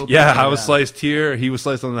sides. sliced open? Yeah, I was Yeah. sliced here. He was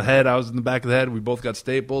sliced on the head. I was in the back of the head. We both got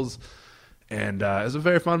staples. And it was a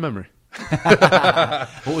very fond memory.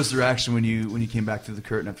 What was the reaction when you came back through the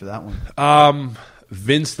curtain after that one?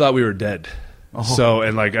 Vince thought we were dead. Oh. So,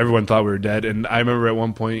 and like everyone thought we were dead. And I remember at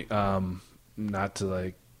one point, not to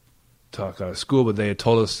like talk out of school, but they had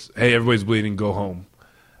told us, hey, everybody's bleeding, go home.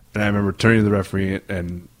 And I remember turning to the referee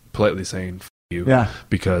and politely saying, F you. Yeah.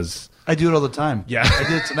 Because I do it all the time. Yeah. I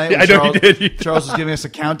did it tonight. Yeah, when I know Charles, you did. Charles was giving us a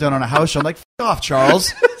countdown on a house show. I'm like, F off,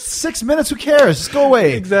 Charles. 6 minutes, who cares? Just go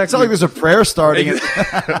away. Exactly. It's not like there's a prayer starting.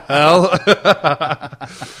 Well,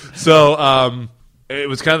 so it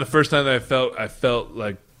was kind of the first time that I felt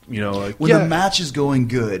like, like When the match is going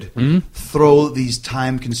good, throw these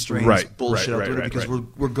time constraints bullshit out the window because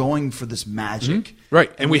we're going for this magic.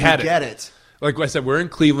 Right. And we had it. Get it. Like I said, we're in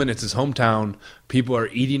Cleveland. It's his hometown. People are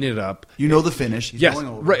eating it up. You know the finish. He's Yes, going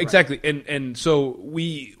over. right, exactly. And so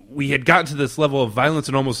we had gotten to this level of violence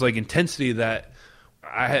and almost like intensity that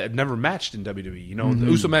I had never matched in WWE. The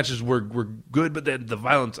Uso matches were good, but the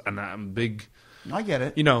violence, and I'm big. I get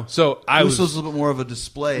it. So I was Uso's a little bit more of a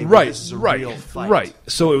display. But right, this is a right, real fight. right.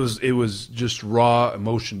 So it was just raw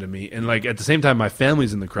emotion to me, and like at the same time, my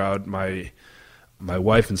family's in the crowd. My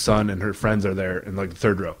wife and son and her friends are there in like the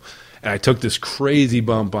third row. And I took this crazy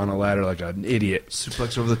bump on a ladder like an idiot.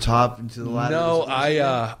 Suplex over the top into the ladder. No,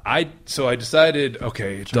 I decided,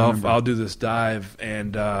 okay, Dolph, I'll do this dive,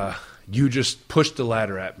 and you just push the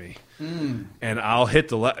ladder at me, and I'll hit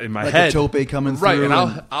the in my like head, a tope coming right, through,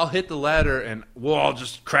 and I'll hit the ladder, and we'll all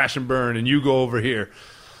just crash and burn, and you go over here.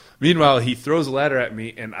 Meanwhile, he throws a ladder at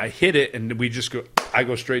me, and I hit it, and I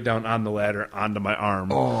go straight down on the ladder onto my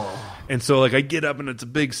arm. Oh. And so, like, I get up, and it's a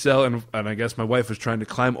big cell, and I guess my wife was trying to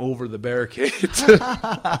climb over the barricade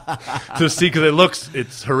to see, because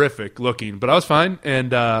it's horrific looking. But I was fine,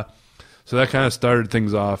 and so that kind of started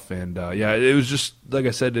things off. And, it was just, like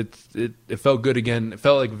I said, it felt good again. It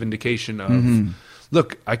felt like a vindication of,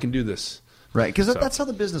 look, I can do this. Right, because that's how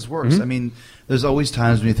the business works. I mean, there's always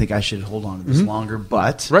times when you think I should hold on to this longer,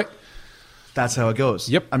 but that's how it goes.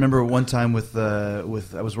 Yep. I remember one time with I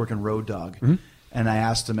was working Road Dogg, and I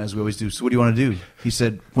asked him, as we always do, so what do you want to do? He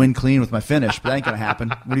said, win clean with my finish, but that ain't going to happen.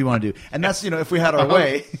 What do you want to do? And that's, if we had our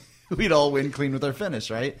way, we'd all win clean with our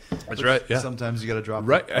finish, right? That's right, yeah. Sometimes you got to drop.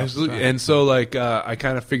 Right, absolutely. And so, like, I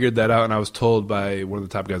kind of figured that out, and I was told by one of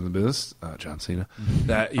the top guys in the business, John Cena,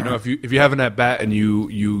 that if you have an at bat and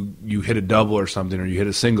you hit a double or something, or you hit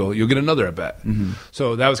a single, you'll get another at bat.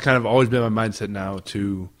 So that was kind of always been my mindset now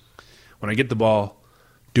to, when I get the ball,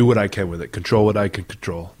 do what I can with it, control what I can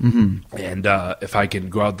control, and if I can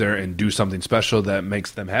go out there and do something special that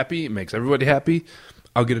makes them happy, makes everybody happy,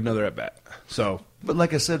 I'll get another at bat. So. But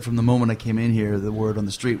like I said, from the moment I came in here, the word on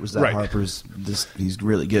the street was that Harper's he's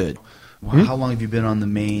really good. Wow. How long have you been on the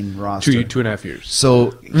main roster? 2.5 years.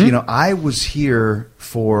 So, I was here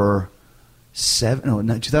for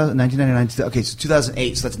 1999. Okay, so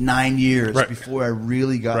 2008. So that's 9 years before I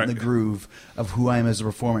really got in the groove of who I am as a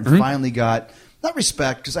performer, and finally got, not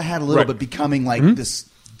respect, because I had a little, but becoming like this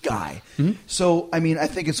guy. So, I mean, I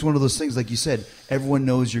think it's one of those things, like you said, everyone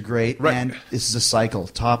knows you're great, and this is a cycle,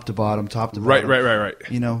 top to bottom, top to bottom. Right.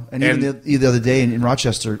 And even the other day in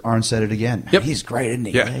Rochester, Arn said it again. Man, he's great, isn't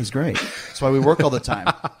he? Yeah, he's great. That's why we work all the time.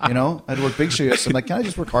 I had to work Big Show. So I'm like, can I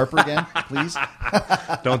just work Harper again, please?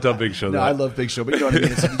 Don't tell Big Show that. No, I love Big Show, but you know what I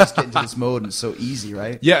mean? It's like you just get into this mode, and it's so easy,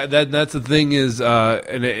 right? Yeah, that's the thing is,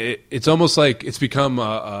 and it's almost like it's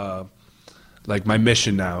become like my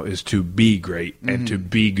mission now is to be great and to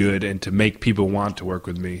be good and to make people want to work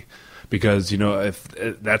with me, because if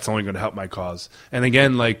that's only going to help my cause, and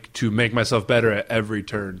again, like, to make myself better at every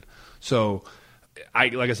turn. So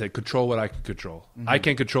like I said, control what I can control. I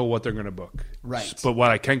can't control what they're going to book, right? But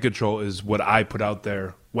what I can control is what I put out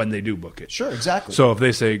there when they do book it. Sure, exactly. So if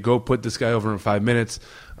they say, go put this guy over in 5 minutes,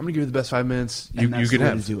 I'm going to give you the best 5 minutes you can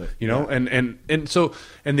have. To do it. And so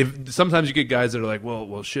sometimes you get guys that are like,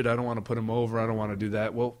 well, shit, I don't want to put him over. I don't want to do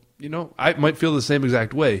that. Well, I might feel the same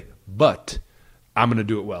exact way, but I'm going to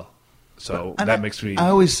do it well. So that makes me. I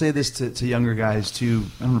always say this to younger guys too.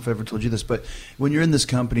 I don't know if I ever told you this, but when you're in this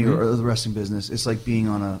company or the wrestling business, it's like being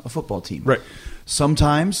on a football team. Right.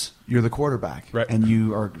 Sometimes you're the quarterback, right, and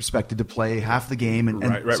you are expected to play half the game,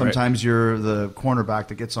 and sometimes you're the cornerback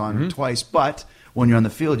that gets on twice, but when you're on the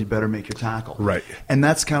field, you better make your tackle. Right. And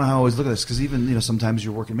that's kind of how I always look at this, because even, sometimes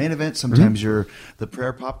you're working main event, sometimes you're the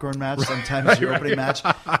prayer popcorn match, sometimes your opening match.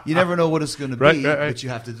 You never know what it's going to be, but you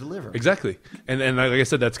have to deliver. Exactly. And like I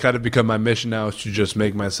said, that's kind of become my mission now, is to just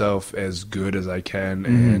make myself as good as I can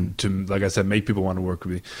and to, like I said, make people want to work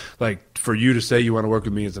with me. Like, for you to say you want to work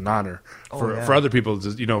with me is an honor. For other people,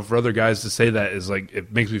 for other guys to say that is like,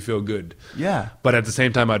 it makes me feel good. Yeah. But at the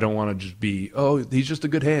same time, I don't want to just be, he's just a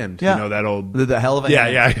good hand. Yeah. That old. The hell of a Yeah,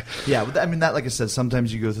 hand. yeah. Yeah, but I mean, that, like I said,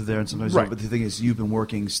 sometimes you go through there and sometimes Right. you don't. But the thing is, you've been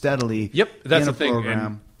working steadily. Yep, that's in the a thing.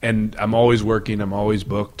 program. And I'm always working. I'm always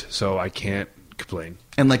booked, so I can't complain.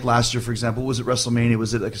 And like last year, for example, was it WrestleMania?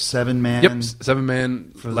 Was it like a 7-man? Yep,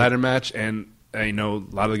 7-man ladder match, and I know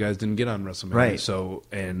a lot of the guys didn't get on WrestleMania. Right. So,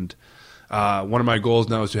 and one of my goals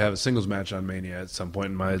now is to have a singles match on Mania at some point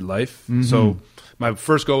in my life. So my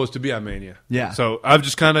first goal was to be on Mania. Yeah. So I've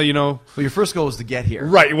just kind of, Well, your first goal was to get here.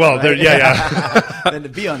 right. Well, Right? yeah. Then to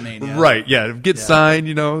be on Mania. Right, yeah. Get signed,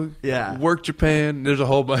 Yeah. work Japan. There's a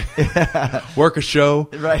whole bunch. Work a show.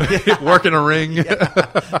 Right. Work in a ring.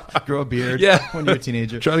 Grow a beard. Yeah. When you're a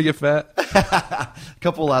teenager. Trying to get fat. A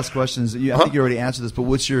couple last questions. I think you already answered this, but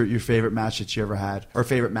what's your favorite match that you ever had, or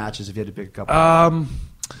favorite matches if you had to pick a couple?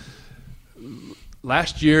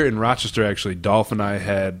 Last year in Rochester, actually, Dolph and I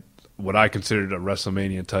had what I considered a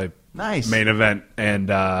WrestleMania type Nice. main event, and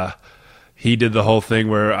he did the whole thing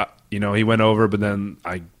where he went over, but then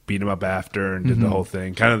I beat him up after and did the whole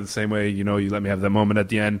thing, kind of the same way you let me have that moment at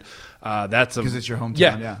the end. That's Because it's your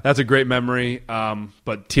hometown. Yeah. that's a great memory.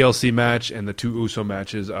 But TLC match and the 2 Uso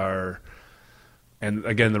matches are, and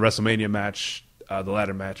again the WrestleMania match, the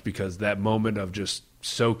ladder match, because that moment of just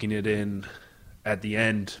soaking it in at the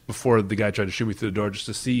end before the guy tried to shoot me through the door, just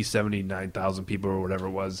to see 79,000 people or whatever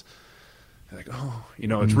it was, like,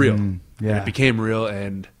 it's real. Yeah. And it became real,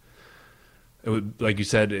 and it would, like you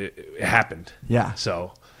said, it happened. Yeah.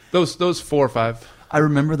 So those 4 or 5. I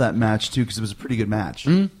remember that match too because it was a pretty good match.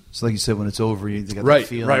 So like you said, when it's over, you got Right, that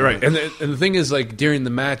feeling. right. And the thing is, like, during the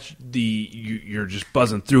match, you're just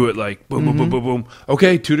buzzing through it, like boom, boom, boom, boom, boom.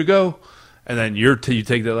 Okay, 2 to go, and then you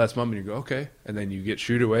take that last moment, and you go okay, and then you get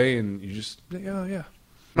shooed away, and you just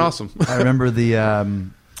awesome. I remember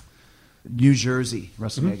the New Jersey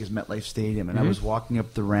WrestleMania MetLife Stadium, and I was walking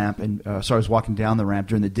up the ramp, and I was walking down the ramp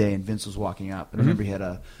during the day, and Vince was walking up, and I remember he had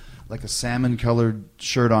a salmon-colored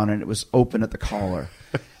shirt on, and it was open at the collar.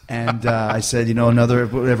 And I said, another,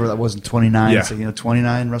 whatever that wasn't, 29. Yeah. I said,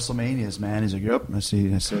 29 WrestleManias, man. He's like, yep. I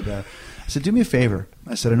said, do me a favor.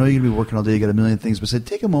 I said, I know you're going to be working all day. You got a million things. But I said,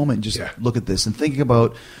 take a moment and just look at this and think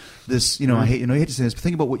about this. You hate to say this, but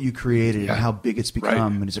think about what you created and how big it's become. Right.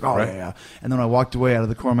 And he's like, yeah. And then when I walked away out of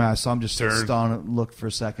the corner of my eye, I saw him just stunned and looked for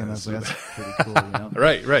a second. I was like, that's pretty cool,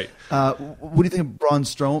 Right. What do you think of Braun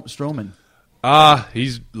Strowman?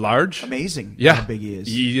 He's large. Amazing. Yeah. How big he is.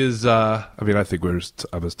 He is. I think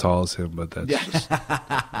I'm as tall as him, but that's just,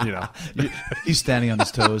 He's standing on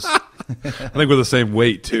his toes. I think we're the same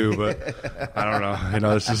weight too, but I don't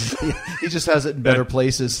know. It's just He just has it in better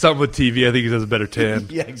places. something with TV. I think he has a better tan.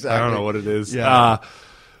 Yeah, exactly. I don't know what it is. Yeah.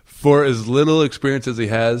 For as little experience as he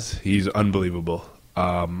has, he's unbelievable.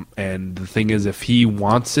 And the thing is, if he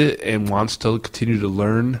wants it and wants to continue to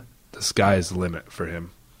learn, the sky is the limit for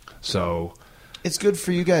him. So It's good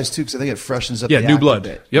for you guys too, because I think it freshens up. yeah, the new act blood. A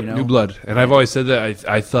bit, Yep, new blood. And I've always said that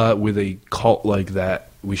I thought with a cult like that,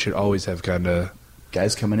 we should always have kind of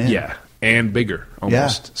guys coming in. and bigger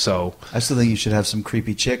almost. Yeah. So I still think you should have some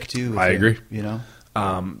creepy chick too. I agree.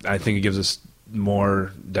 I I think it gives us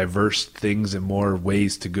more diverse things and more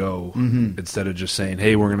ways to go instead of just saying,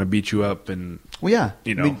 "Hey, we're going to beat you up." And Well, yeah.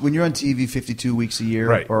 You know. I mean, when you're on TV 52 weeks a year,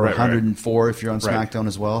 Right, or right, 104 if you're on Right. SmackDown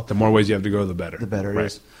as well, the more ways you have to go, the better. the better Right. it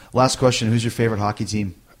is. Last question: who's your favorite hockey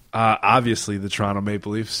team? Obviously, the Toronto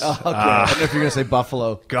Maple Leafs. Okay, I don't know if you're going to say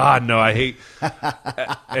Buffalo. God, no, I hate,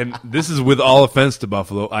 and this is with all offense to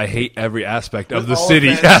Buffalo, I hate every aspect of With the all city.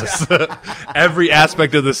 offense. Yes, every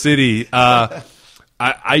aspect of the city.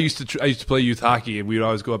 I used to play youth hockey, and we'd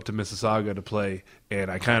always go up to Mississauga to play. And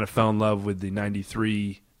I kind of fell in love with the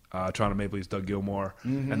 '93 Toronto Maple Leafs, Doug Gilmour,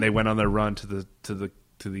 and they went on their run to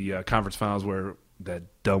the conference finals where that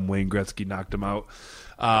dumb Wayne Gretzky knocked them out.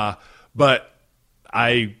 But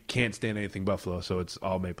I can't stand anything Buffalo, so it's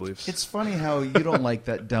all Maple Leafs. It's funny how you don't like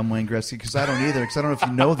that dumb Wayne Gretzky, because I don't either. Because I don't know if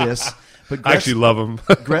you know this, but I actually love him.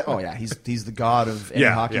 Oh yeah, he's the god of any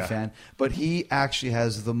Yeah, hockey yeah. fan. But he actually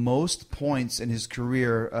has the most points in his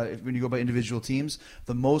career. When you go by individual teams,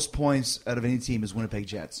 the most points out of any team is Winnipeg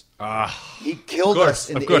Jets. He killed Of course, us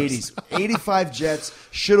in of the course. 80s. 85 Jets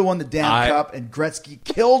should have won the damn cup, and Gretzky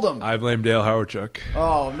killed him. I blame Dale Howardchuk.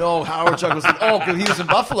 Oh no, Howard Chuck was because he was in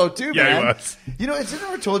Buffalo too, Yeah, he man. was. You know, has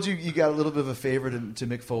anyone ever told you got a little bit of a favor to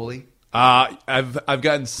Mick Foley? I've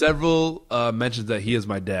gotten several mentions that he is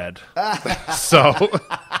my dad. So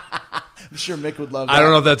I'm sure Mick would love that. I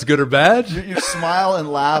don't know if that's good or bad. Your smile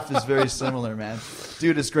and laugh is very similar, man.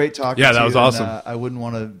 Dude, it's great talking Yeah, to that you. was awesome. And, I wouldn't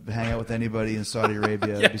want to hang out with anybody in Saudi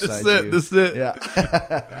Arabia Yeah, besides this is it, you. this is it.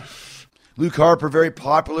 Yeah. Luke Harper, very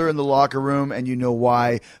popular in the locker room, and you know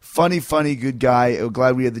why. Funny, good guy.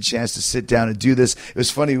 Glad we had the chance to sit down and do this. It was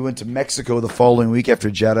funny. We went to Mexico the following week after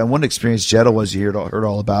Jeddah, and what an experience Jeddah was. You heard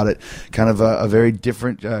all about it. Kind of a very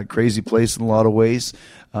different, crazy place in a lot of ways.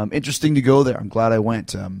 Interesting to go there. I'm glad I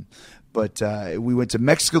went. But we went to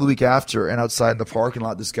Mexico the week after, and outside the parking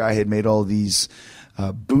lot, this guy had made all these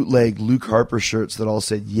bootleg Luke Harper shirts that all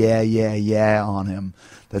said, yeah on him.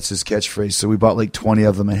 That's his catchphrase. So we bought like 20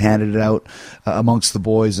 of them and handed it out amongst the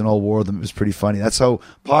boys and all wore them. It was pretty funny. That's how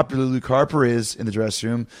popular Luke Harper is in the dressing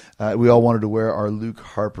room. We all wanted to wear our Luke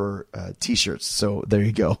Harper T-shirts. So there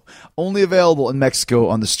you go. Only available in Mexico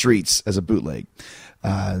on the streets as a bootleg.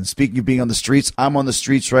 Speaking of being on the streets, I'm on the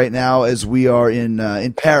streets right now as we are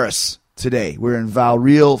in Paris today. We're in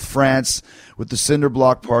Valreal, France, with the Cinder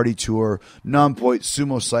Block Party Tour, Non-Point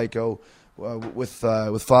Sumo Psycho, with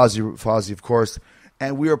Fozzy, of course.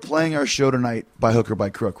 And we are playing our show tonight by hook or by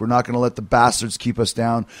crook. We're not going to let the bastards keep us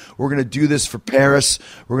down. We're going to do this for Paris.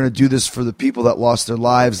 We're going to do this for the people that lost their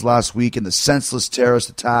lives last week in the senseless terrorist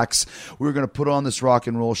attacks. We're going to put on this rock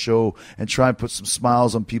and roll show and try and put some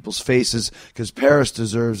smiles on people's faces because Paris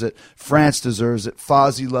deserves it. France deserves it.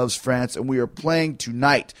 Fozzy loves France. And we are playing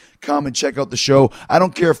tonight. Come and check out the show. I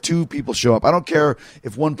don't care if 2 people show up. I don't care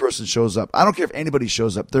if 1 person shows up. I don't care if anybody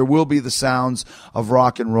shows up. There will be the sounds of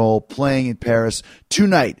rock and roll playing in Paris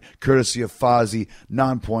tonight, courtesy of Fozzy,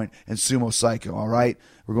 Non-Point, and Sumo Psycho, all right?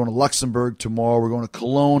 We're going to Luxembourg tomorrow. We're going to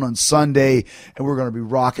Cologne on Sunday, and we're going to be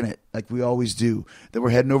rocking it like we always do. Then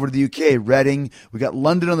we're heading over to the UK, Reading. We got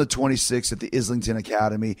London on the 26th at the Islington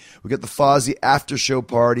Academy. We got the Fozzy after show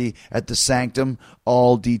party at the Sanctum.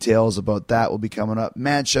 All details about that will be coming up.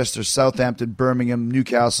 Manchester, Southampton, Birmingham,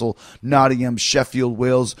 Newcastle, Nottingham, Sheffield,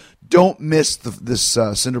 Wales. Don't miss this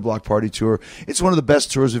Cinderblock Party Tour. It's one of the best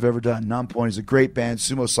tours we've ever done. Non-Point is a great band.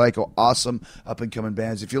 Sumo Psycho, awesome up-and-coming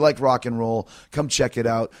bands. If you like rock and roll, come check it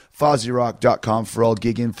out. FozzyRock.com for all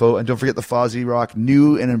gig info. And don't forget the Fozzy Rock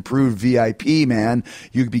new and improved VIP, man.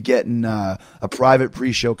 You'll be getting a private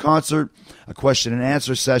pre-show concert, a question and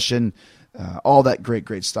answer session, all that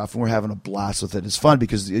great stuff. And we're having a blast with it. It's fun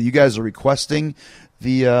because you guys are requesting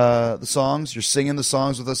the songs. You're singing the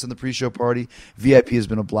songs with us in the pre-show party. VIP has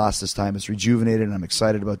been a blast this time. It's rejuvenated, and I'm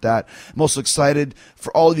excited about that. I'm also excited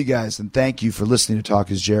for all of you guys, and thank you for listening to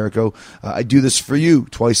Talk is Jericho. I do this for you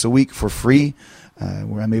twice a week for free.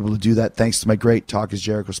 Where I'm able to do that thanks to my great Talk is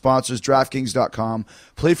Jericho sponsors, DraftKings.com.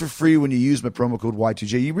 Play for free when you use my promo code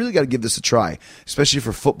Y2J. You really got to give this a try, especially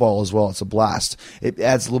for football as well. It's a blast. It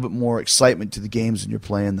adds a little bit more excitement to the games when you're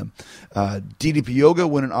playing them. DDP Yoga,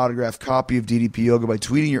 win an autographed copy of DDP Yoga by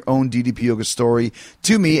tweeting your own DDP Yoga story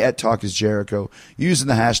to me at Talk is Jericho using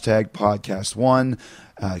the hashtag podcast1.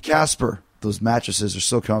 Casper. Those mattresses are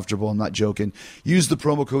so comfortable. I'm not joking. Use the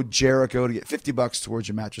promo code Jericho to get $50 towards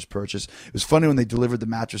your mattress purchase. It was funny when they delivered the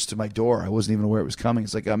mattress to my door. I wasn't even aware it was coming.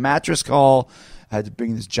 It's like a mattress call. I had to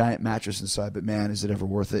bring this giant mattress inside, but man, is it ever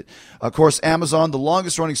worth it. Of course, Amazon, the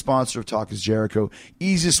longest running sponsor of Talk is Jericho.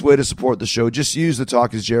 Easiest way to support the show. Just use the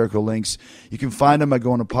Talk is Jericho links. You can find them by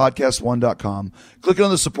going to podcast1.com. Click on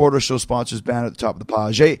the Support Our Show Sponsors banner at the top of the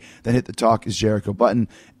page, then hit the Talk is Jericho button.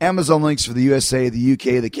 Amazon links for the USA, the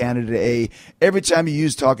UK, the Canada A. Every time you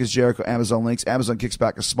use Talk is Jericho Amazon links, Amazon kicks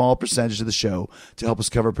back a small percentage of the show to help us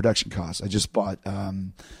cover production costs. I just bought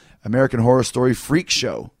American Horror Story Freak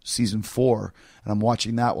Show Season 4, and I'm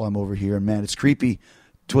watching that while I'm over here, and man, it's creepy.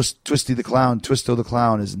 Twisto the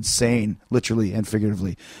Clown is insane, literally and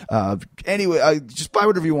figuratively. Anyway, just buy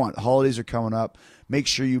whatever you want. Holidays are coming up. Make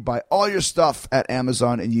sure you buy all your stuff at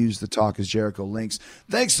Amazon and use the Talk is Jericho links.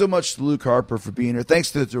 Thanks so much to Luke Harper for being here.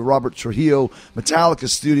 Thanks to Robert Trujillo, Metallica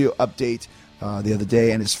studio update the other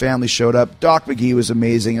day, and his family showed up. Doc McGee was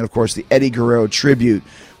amazing, and of course the Eddie Guerrero tribute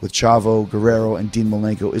with Chavo Guerrero and Dean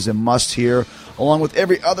Malenko is a must hear, along with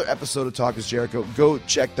every other episode of Talk is Jericho. Go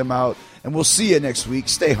check them out, and we'll see you next week.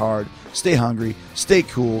 Stay hard, stay hungry, stay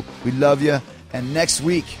cool. We love you, and next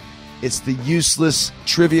week it's the Useless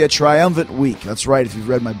Trivia Triumphant Week. That's right, if you've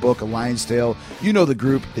read my book, A Lion's Tale, you know the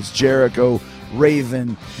group. It's Jericho,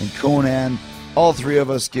 Raven, and Conan. All three of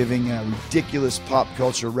us giving ridiculous pop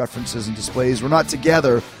culture references and displays. We're not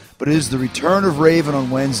together, but it is the return of Raven on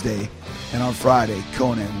Wednesday, and on Friday,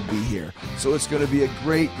 Conan will be here. So it's going to be a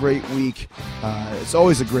great week. It's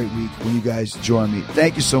always a great week when you guys join me.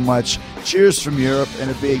 Thank you so much. Cheers from Europe, and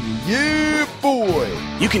a big yeah, boy!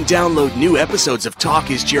 You can download new episodes of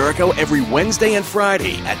Talk is Jericho every Wednesday and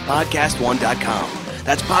Friday at podcast1.com.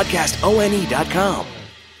 That's podcastone.com.